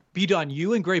you, B-Don,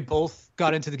 you and Gray both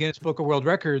got into the Guinness Book of World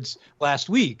Records last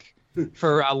week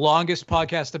for a longest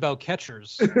podcast about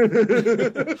catchers.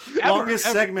 Longest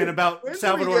segment about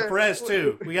Salvador Perez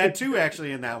too. We had 2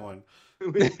 actually in that one.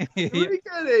 Do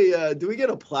we get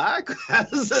a plaque?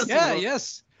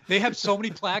 Yes. They have so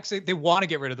many plaques. They want to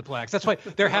get rid of the plaques. That's why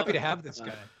they're happy to have this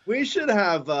guy. We should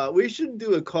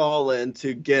do a call in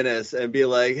to Guinness and be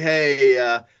like,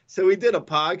 hey, so we did a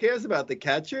podcast about the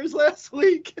catchers last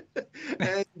week,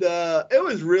 and it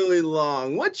was really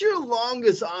long. What's your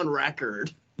longest on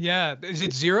record? Yeah. Is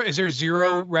it 0? Is there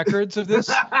 0 records of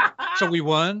this? So we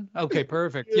won? Okay,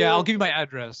 perfect. Yeah, I'll give you my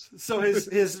address. So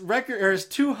his record, or his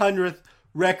 200th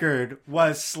record,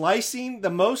 was slicing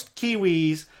the most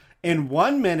kiwis in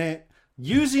 1 minute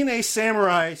using a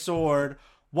samurai sword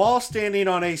while standing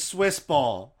on a Swiss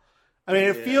ball. I mean,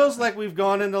 it feels like we've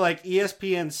gone into like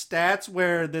ESPN stats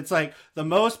where it's like the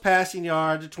most passing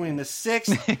yards between the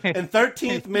 6th and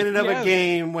 13th minute of a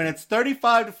game when it's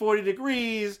 35 to 40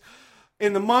 degrees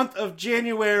in the month of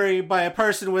January by a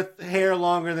person with hair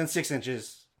longer than 6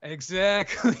 inches.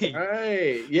 Exactly.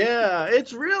 Right. Yeah.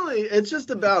 It's just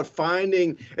about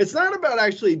finding, it's not about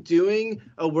actually doing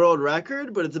a world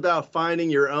record, but it's about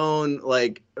finding your own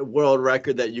like world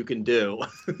record that you can do.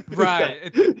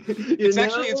 Right. It's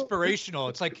actually inspirational.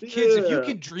 It's like, kids, if you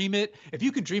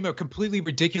can dream a completely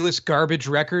ridiculous garbage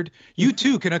record, you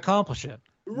too can accomplish it.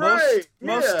 Right.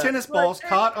 Most tennis balls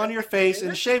caught on your face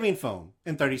in shaving foam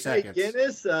in 30 seconds. Hey,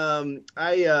 Guinness, so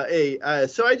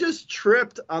I just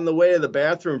tripped on the way to the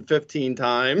bathroom 15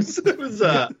 times. It was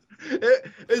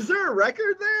is there a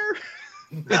record there?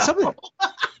 No.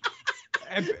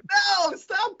 No,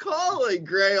 stop calling,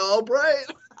 Gray Albright.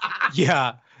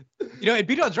 Yeah. And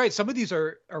B-Don's right. Some of these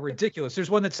are ridiculous. There's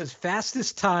one that says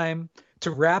fastest time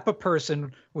to wrap a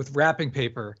person with wrapping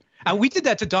paper. And we did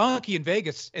that to Donkey in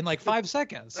Vegas in like 5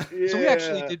 seconds. Yeah. So we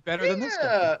actually did better than this guy.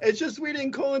 Yeah, it's just we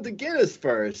didn't call into Guinness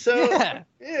first. So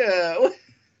yeah.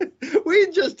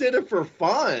 We just did it for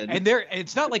fun. And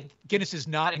it's not like Guinness is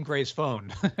not in Gray's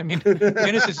phone. I mean,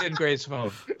 Guinness is in Gray's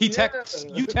phone. You text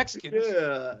Guinness.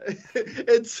 Yeah.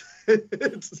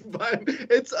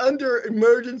 It's under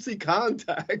emergency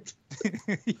contact.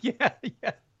 Yeah.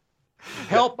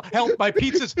 Help, my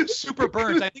pizza's super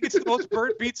burnt. I think it's the most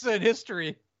burnt pizza in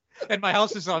history. And my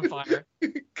house is on fire.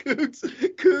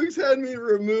 Coogs had me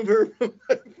remove her from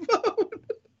my phone.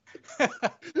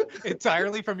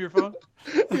 Entirely from your phone?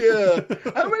 Yeah.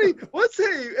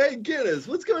 Hey, Guinness,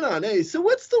 what's going on? Hey, so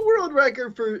what's the world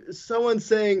record for someone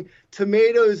saying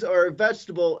tomatoes are a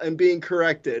vegetable and being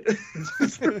corrected?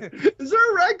 Is there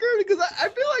a record? Because I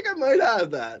feel like I might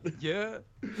have that. Yeah.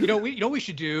 What we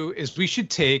should do is we should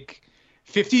take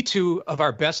 52 of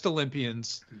our best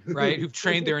Olympians, right, who've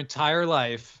trained their entire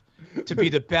life to be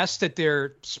the best at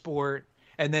their sport,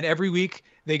 and then every week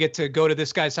they get to go to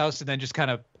this guy's house and then just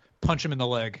kind of punch him in the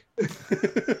leg.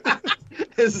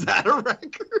 Is that a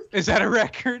record? Is that a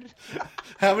record?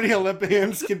 How many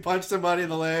Olympians can punch somebody in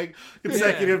the leg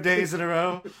consecutive days in a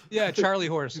row? Yeah, Charlie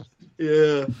Horse.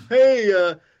 Yeah.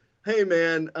 Hey,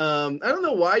 man. I don't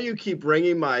know why you keep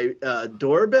ringing my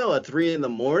doorbell at 3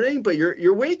 a.m, but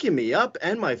you're waking me up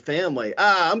and my family.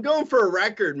 I'm going for a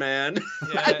record, man.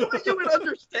 Yeah. I thought you would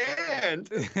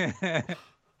understand.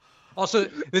 Also,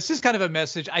 this is kind of a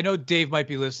message. I know Dave might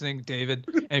be listening, David.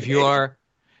 And if you are,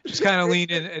 just kind of lean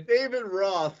in. David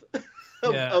Roth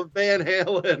of Van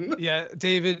Halen. Yeah,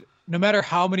 David, no matter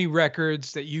how many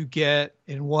records that you get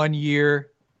in 1 year,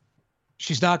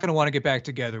 she's not going to want to get back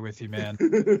together with you, man.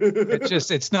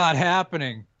 It's not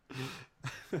happening.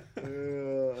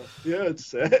 Yeah, it's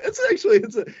sad. At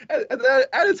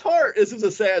its heart, this is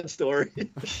a sad story.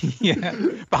 Yeah.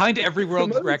 Behind every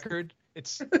world record,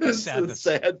 it's sadness. It's a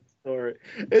sad story.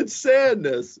 It's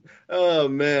sadness. Oh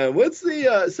man. What's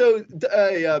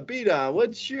the B-Don,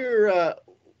 what's your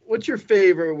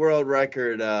favorite world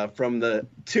record from the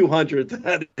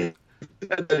 200th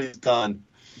that he's done?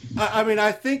 I mean,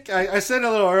 I think I said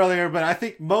a little earlier, but I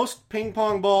think most ping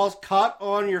pong balls caught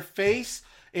on your face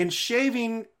and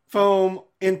shaving foam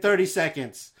in 30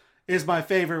 seconds is my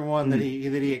favorite one that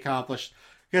he accomplished,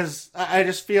 because I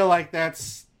just feel like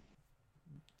that's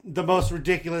the most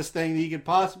ridiculous thing that you could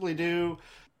possibly do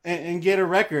and get a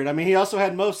record. I mean, he also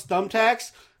had most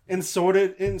thumbtacks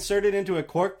inserted into a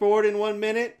corkboard in 1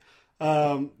 minute.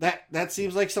 That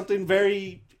seems like something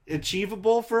very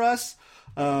achievable for us.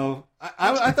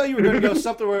 I thought you were going to go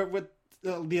somewhere with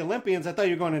the Olympians. I thought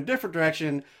you were going in a different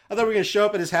direction. I thought we were going to show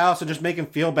up at his house and just make him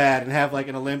feel bad and have like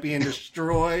an Olympian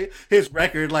destroy his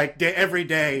record like every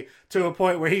day to a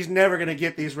point where he's never going to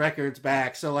get these records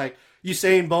back. So like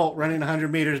Usain Bolt running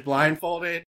 100 meters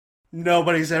blindfolded,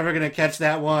 nobody's ever going to catch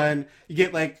that one. You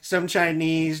get like some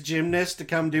Chinese gymnast to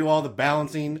come do all the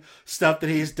balancing stuff that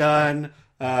he's done.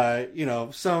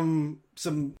 Some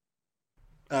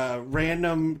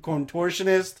random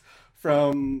contortionist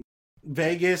from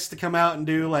Vegas to come out and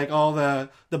do like all the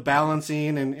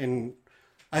balancing and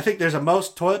I think there's a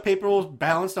most toilet paper rolls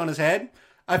balanced on his head.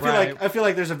 I feel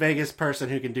like there's a Vegas person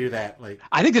who can do that. Like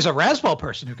I think there's a Razzball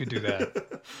person who can do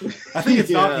that. I think it's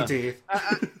Donkey Teeth.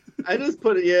 I just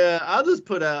put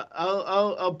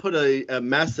I'll put a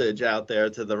message out there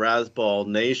to the Razzball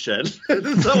Nation.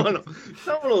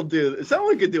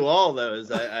 someone could do all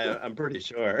those. I'm pretty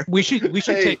sure. We should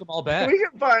take them all back. We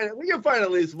can find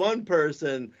at least one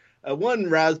person, one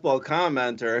Razzball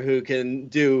commenter who can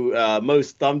do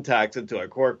most thumbtacks into a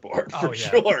corkboard for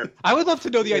sure. I would love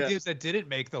to know the ideas that didn't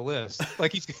make the list.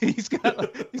 Like he's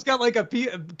got like a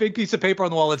big piece of paper on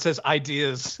the wall that says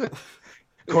ideas.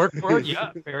 Corkboard, yeah,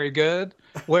 very good.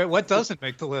 What doesn't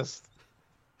make the list?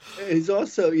 He's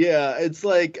also, it's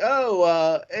like,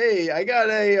 hey, I got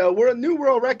a new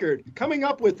world record coming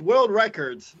up with world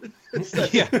records.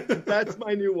 That's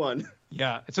my new one.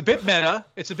 Yeah, it's a bit meta.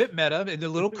 And a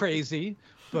little crazy,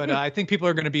 but I think people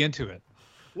are going to be into it.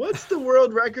 What's the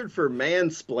world record for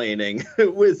mansplaining?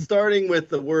 Starting with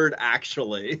the word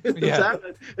actually. Yeah.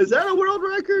 Is that a world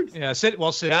record? Yeah, sit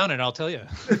down and I'll tell you.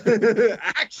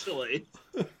 Actually.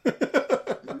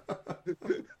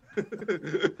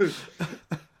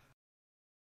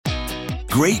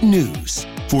 Great news.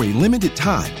 For a limited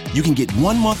time, you can get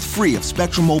 1 month free of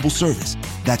Spectrum Mobile service.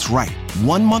 That's right,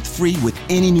 1 month free with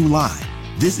any new line.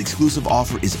 This exclusive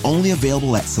offer is only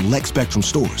available at select Spectrum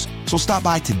stores. So stop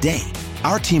by today.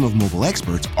 Our team of mobile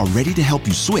experts are ready to help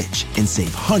you switch and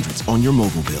save hundreds on your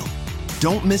mobile bill.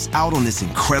 Don't miss out on this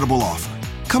incredible offer.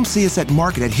 Come see us at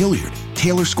Market at Hilliard,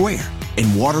 Taylor Square,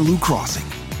 and Waterloo Crossing.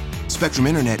 Spectrum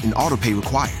Internet and autopay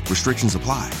required. Restrictions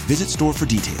apply. Visit store for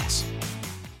details.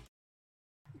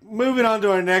 Moving on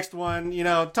to our next one,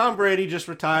 Tom Brady just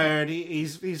retired.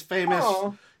 He's famous.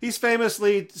 Aww. He's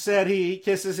famously said he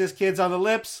kisses his kids on the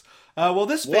lips. Well,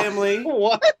 this family.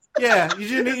 What? Yeah,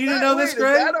 you didn't know this,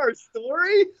 Greg? Is that our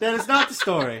story? That is not the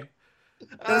story.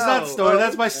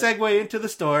 That's my segue into the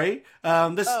story.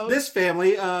 This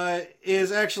family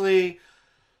is actually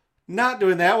not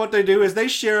doing that. What they do is they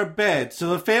share a bed. So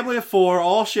the family of four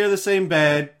all share the same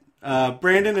bed.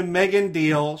 Brandon and Megan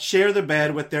Deal share the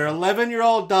bed with their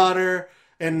 11-year-old daughter.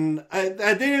 And I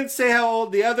didn't say how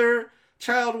old the other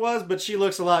child was, but she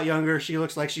looks a lot younger. She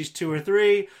looks like she's 2 or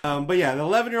 3. But yeah, the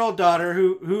 11-year-old daughter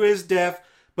who is deaf,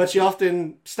 but she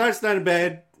often starts down in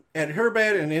bed at her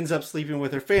bed and ends up sleeping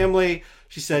with her family.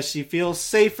 She says she feels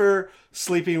safer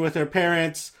sleeping with her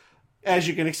parents. As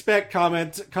you can expect,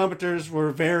 commenters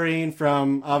were varying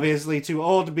from obviously too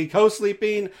old to be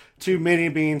co-sleeping to many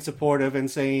being supportive and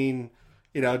saying,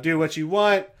 do what you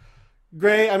want.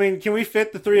 Gray, I mean, can we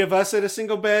fit the three of us in a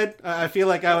single bed? I feel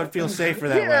like I would feel safer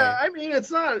that way. Yeah, I mean,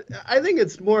 I think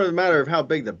it's more a matter of how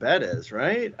big the bed is,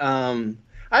 right?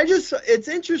 It's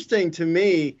interesting to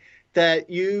me that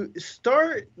you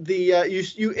start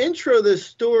you intro this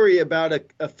story about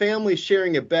a family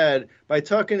sharing a bed by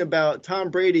talking about Tom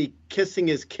Brady kissing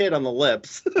his kid on the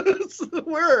lips.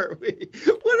 Where are we?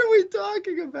 What are we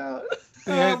talking about?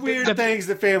 Weird things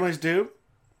that families do.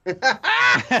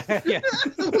 Yeah.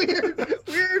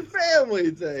 weird family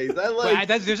things.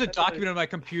 There's a document on my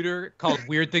computer called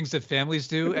 "Weird Things That Families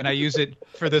Do," and I use it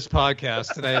for this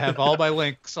podcast. And I have all my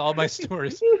links, all my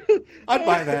stories. I'd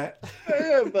buy that.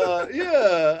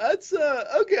 That's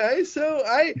okay. So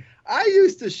I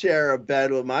used to share a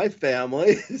bed with my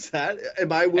family.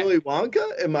 Am I Willy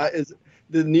Wonka?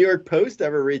 Did the New York Post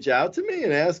ever reach out to me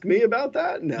and ask me about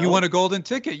that? No. You won a golden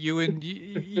ticket. You and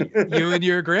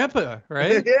your grandpa,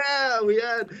 right? Yeah, we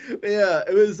had. Yeah,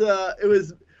 it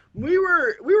was. We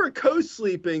were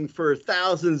co-sleeping for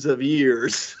thousands of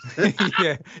years.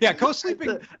 yeah,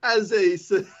 co-sleeping as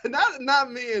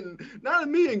not me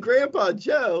and Grandpa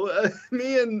Joe,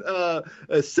 me and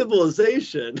a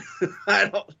civilization. I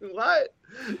don't what.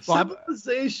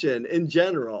 Civilization in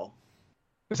general.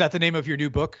 Is that the name of your new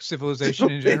book, Civilization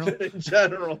in General? In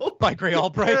general. By Gray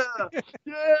Albright?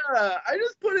 Yeah. I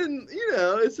just put in,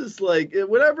 it's just like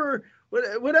whatever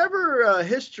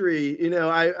history,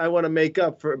 I want to make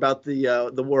up for about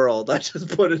the world. I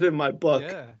just put it in my book.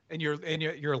 Yeah, and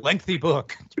your lengthy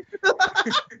book.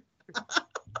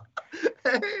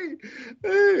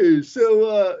 Hey,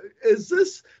 so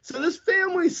this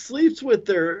family sleeps with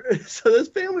this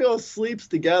family all sleeps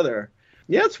together.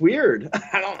 Yeah, it's weird.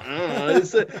 I don't know.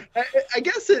 I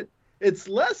guess it's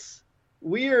less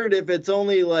weird if it's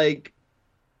only like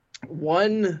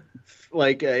one,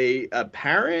 like a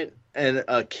parent and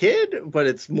a kid, but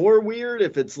it's more weird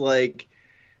if it's like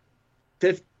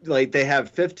they have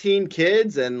 15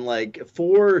 kids and like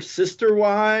 4 sister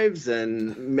wives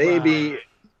and maybe. Wow.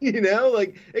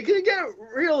 Like it can get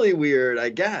really weird, I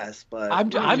guess. But I'm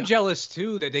jealous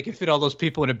too that they can fit all those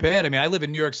people in a bed. I mean, I live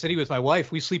in New York City with my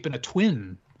wife. We sleep in a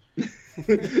twin.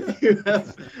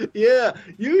 Yeah,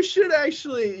 you should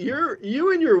actually.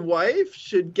 You and your wife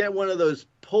should get one of those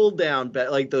pull down bed,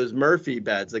 like those Murphy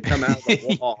beds that come out of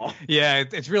the wall. Yeah,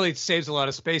 it really saves a lot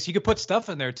of space. You could put stuff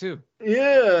in there too.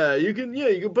 Yeah, you can. Yeah,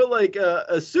 you can put like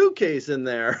a suitcase in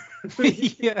there.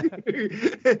 Yeah.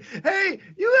 Hey,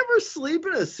 you ever sleep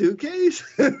in a suitcase?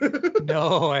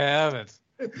 No, I haven't.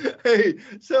 Hey,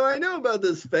 so I know about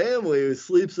this family who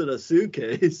sleeps in a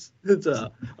suitcase. It's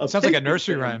sounds like a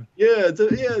nursery rhyme. Yeah, it's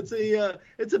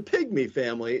a pygmy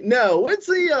family. No,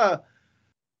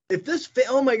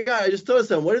 oh my God, I just thought of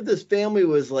something. What if this family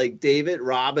was like David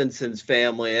Robinson's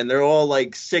family and they're all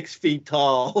like 6 feet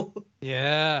tall?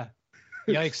 Yeah.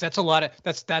 Yikes, that's a lot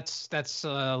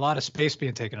a lot of space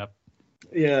being taken up.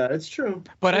 Yeah, it's true.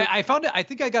 But I found it. I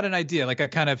think I got an idea. Like I'm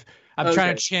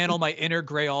trying to channel my inner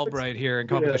Gray Albright here and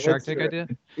come up with a Shark Tank idea.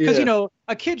 Because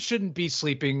a kid shouldn't be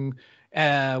sleeping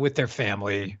with their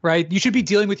family, right? You should be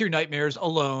dealing with your nightmares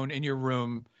alone in your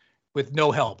room with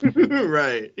no help.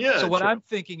 Right. Yeah. So what I'm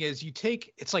thinking is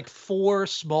it's like 4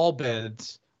 small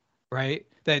beds, right?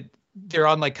 That they're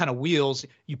on like kind of wheels.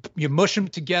 You mush them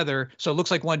together so it looks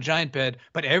like one giant bed.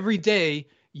 But every day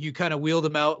you kind of wheel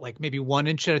them out like maybe 1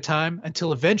 inch at a time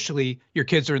until eventually your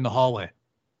kids are in the hallway.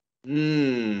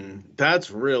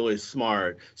 That's really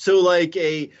smart. So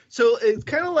it's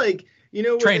kind of like,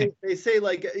 training. They say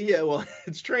like, yeah, well,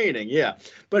 it's training. Yeah.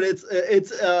 But it's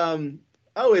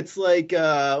like,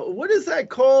 what is that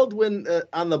called when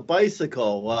on the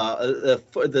bicycle,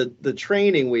 the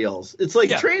training wheels? It's like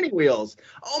training wheels.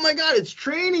 Oh my God, it's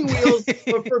training wheels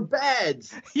but for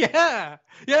beds. Yeah.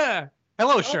 Yeah.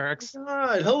 Hello, sharks. Oh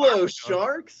God. Hello,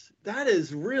 sharks. That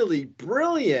is really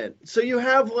brilliant. So you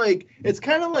have it's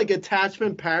kind of like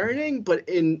attachment parenting, but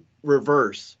in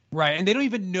reverse. Right. And they don't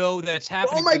even know that it's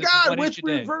happening. Oh my God, with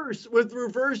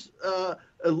reverse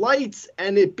lights,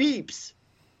 and it beeps.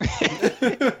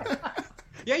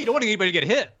 Yeah, you don't want anybody to get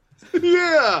hit.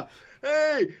 Yeah.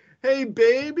 Hey,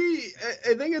 baby,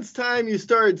 I think it's time you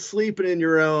started sleeping in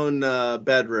your own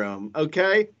bedroom,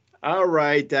 okay? All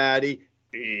right, Daddy.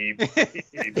 Beep,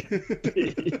 beep,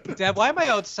 beep. Dad, why am I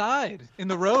outside in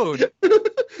the road?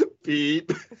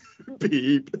 Beep,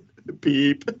 beep,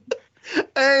 beep.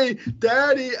 Hey,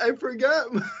 Daddy, I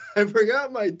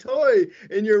forgot my toy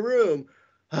in your room.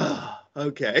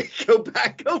 Okay,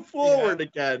 go forward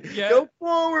again. Yeah. Go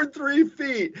forward 3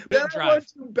 feet. Then I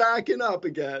want you backing up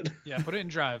again. Yeah, put it in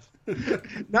drive.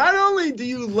 Not only do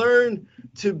you learn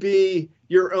to be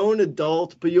your own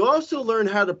adult, but you also learn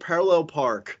how to parallel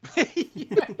park. You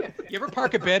ever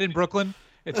park a bed in Brooklyn?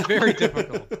 It's very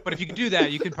difficult. But if you can do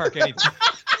that, you can park anything.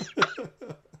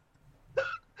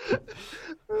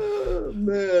 Oh,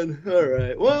 man. All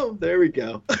right. Well, there we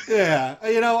go. Yeah.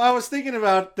 I was thinking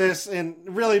about this, and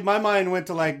really my mind went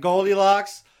to like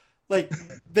Goldilocks. Like,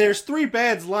 there's 3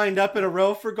 beds lined up in a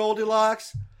row for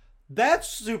Goldilocks. That's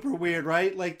super weird,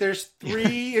 right? Like, there's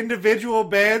 3 individual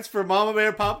beds for Mama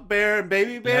Bear, Papa Bear, and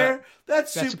Baby Bear. Yeah.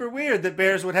 That's super weird that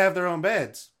bears would have their own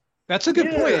beds. That's a good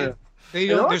point.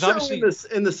 There's obviously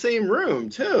in the same room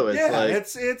too.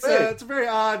 It's it's a very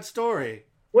odd story.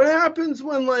 What happens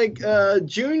when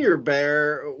Junior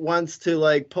Bear wants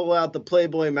to pull out the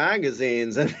Playboy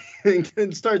magazines and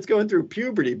starts going through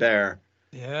puberty Bear?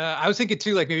 Yeah, I was thinking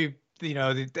too, maybe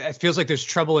it feels like there's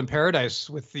trouble in paradise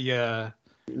with the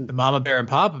Mama Bear and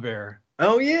Papa Bear.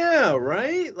 Oh yeah,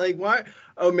 right. Why?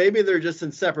 Oh, maybe they're just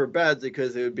in separate beds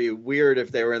because it would be weird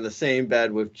if they were in the same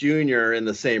bed with Junior in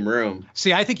the same room.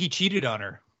 See, I think he cheated on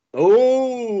her.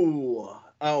 Oh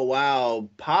wow,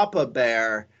 Papa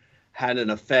Bear had an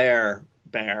affair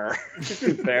bear.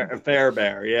 Affair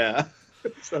bear, yeah.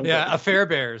 Yeah, affair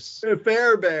bears.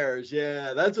 Affair bears,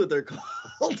 yeah, that's what they're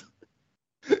called.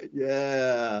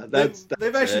 Yeah,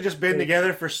 they've actually just been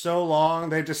together for so long.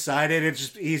 They've decided it's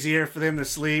just easier for them to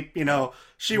sleep. You know,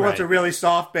 she wants a really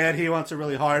soft bed, he wants a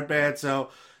really hard bed. So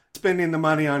spending the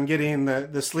money on getting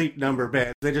the sleep number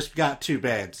bed, they just got 2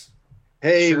 beds.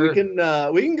 Hey, Sure. we can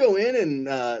go in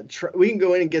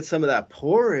and get some of that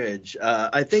porridge.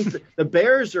 I think the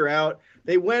Bears are out.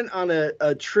 They went on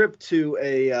a trip to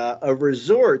a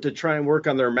resort to try and work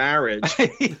on their marriage.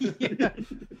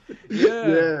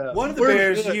 Yeah. One of the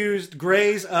Bears used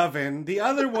Gray's oven. The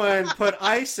other one put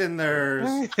ice in theirs.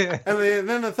 And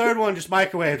then the third one just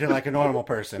microwaved it like a normal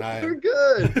person. We're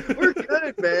good. We're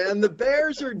good, man. The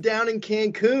Bears are down in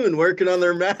Cancun working on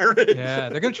their marriage. Yeah,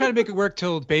 they're going to try to make it work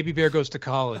till Baby Bear goes to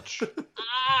college.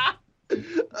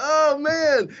 Oh,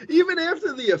 man. Even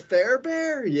after the affair,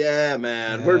 Bear? Yeah,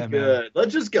 man. We're good.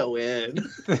 Let's just go in.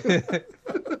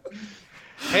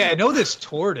 Hey, I know this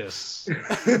tortoise.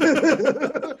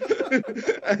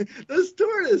 This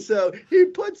tortoise, so he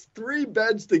puts 3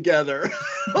 beds together.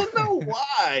 I don't know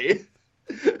why.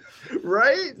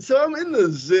 Right? So I'm in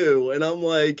the zoo and I'm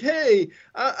like, hey,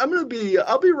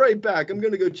 I'll be right back. I'm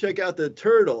going to go check out the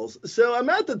turtles. So I'm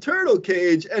at the turtle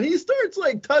cage and he starts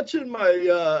like touching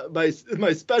my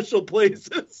special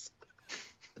places.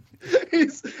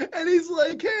 He's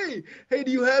like, hey,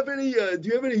 do you have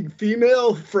any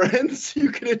female friends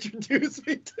you can introduce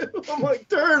me to? I'm like,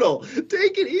 Turtle,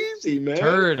 take it easy, man.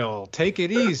 Turtle, take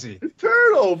it easy.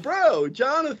 Turtle, bro,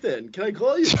 Jonathan. Can I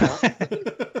call you Jonathan?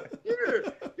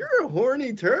 You're a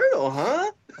horny turtle,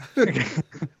 huh?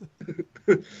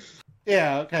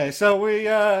 Yeah, okay. So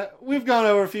we've gone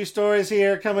over a few stories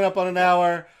here, coming up on an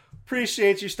hour.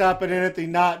 Appreciate you stopping in at the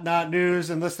Not News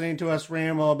and listening to us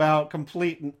ramble about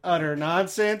complete and utter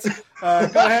nonsense. Go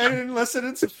ahead and listen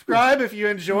and subscribe if you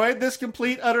enjoyed this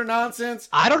complete, utter nonsense.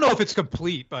 I don't know if it's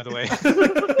complete, by the way.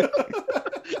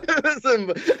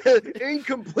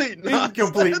 Incomplete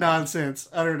nonsense.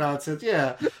 Utter nonsense,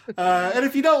 yeah. And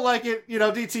if you don't like it,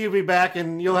 DT will be back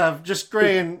and you'll have just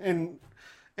Gray and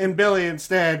Billy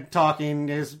instead talking.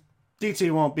 His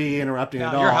DT won't be interrupting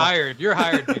at all. You're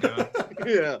hired, Vito.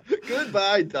 Yeah.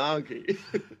 Goodbye, donkey.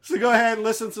 So go ahead and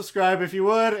listen, subscribe if you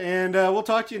would, and we'll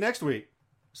talk to you next week.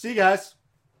 See you guys.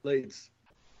 Lates.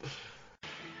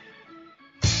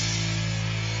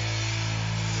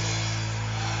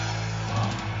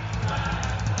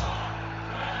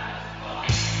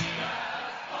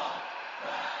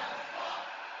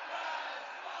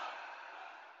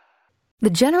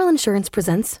 The General Insurance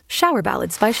presents Shower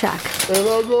Ballads by Shaq. And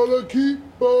I'm gonna keep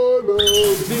on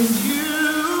loving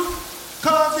you,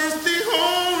 'cause it's the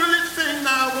only thing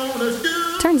I wanna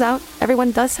do. Turns out,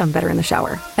 everyone does sound better in the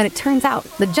shower. And it turns out,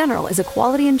 The General is a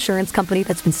quality insurance company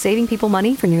that's been saving people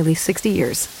money for nearly 60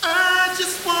 years. I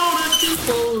just wanna keep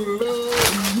on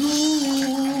loving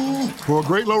you. For a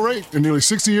great low rate and nearly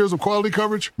 60 years of quality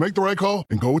coverage, make the right call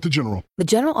and go with The General. The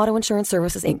General Auto Insurance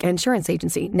Services, Inc., an insurance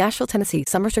agency, Nashville, Tennessee.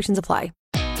 Some restrictions apply.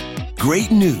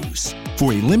 Great news!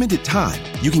 For a limited time,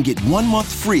 you can get 1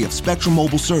 month free of Spectrum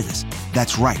Mobile service.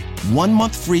 That's right, 1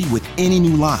 month free with any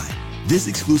new line. This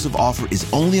exclusive offer is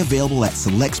only available at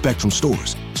select Spectrum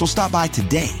stores, so stop by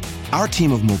today. Our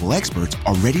team of mobile experts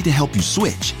are ready to help you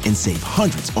switch and save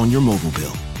hundreds on your mobile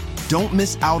bill. Don't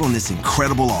miss out on this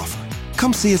incredible offer.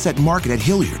 Come see us at Market at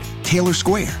Hilliard, Taylor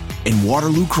Square, and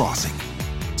Waterloo Crossing.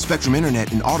 Spectrum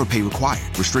Internet and autopay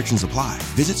required. Restrictions apply.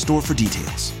 Visit store for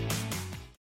details.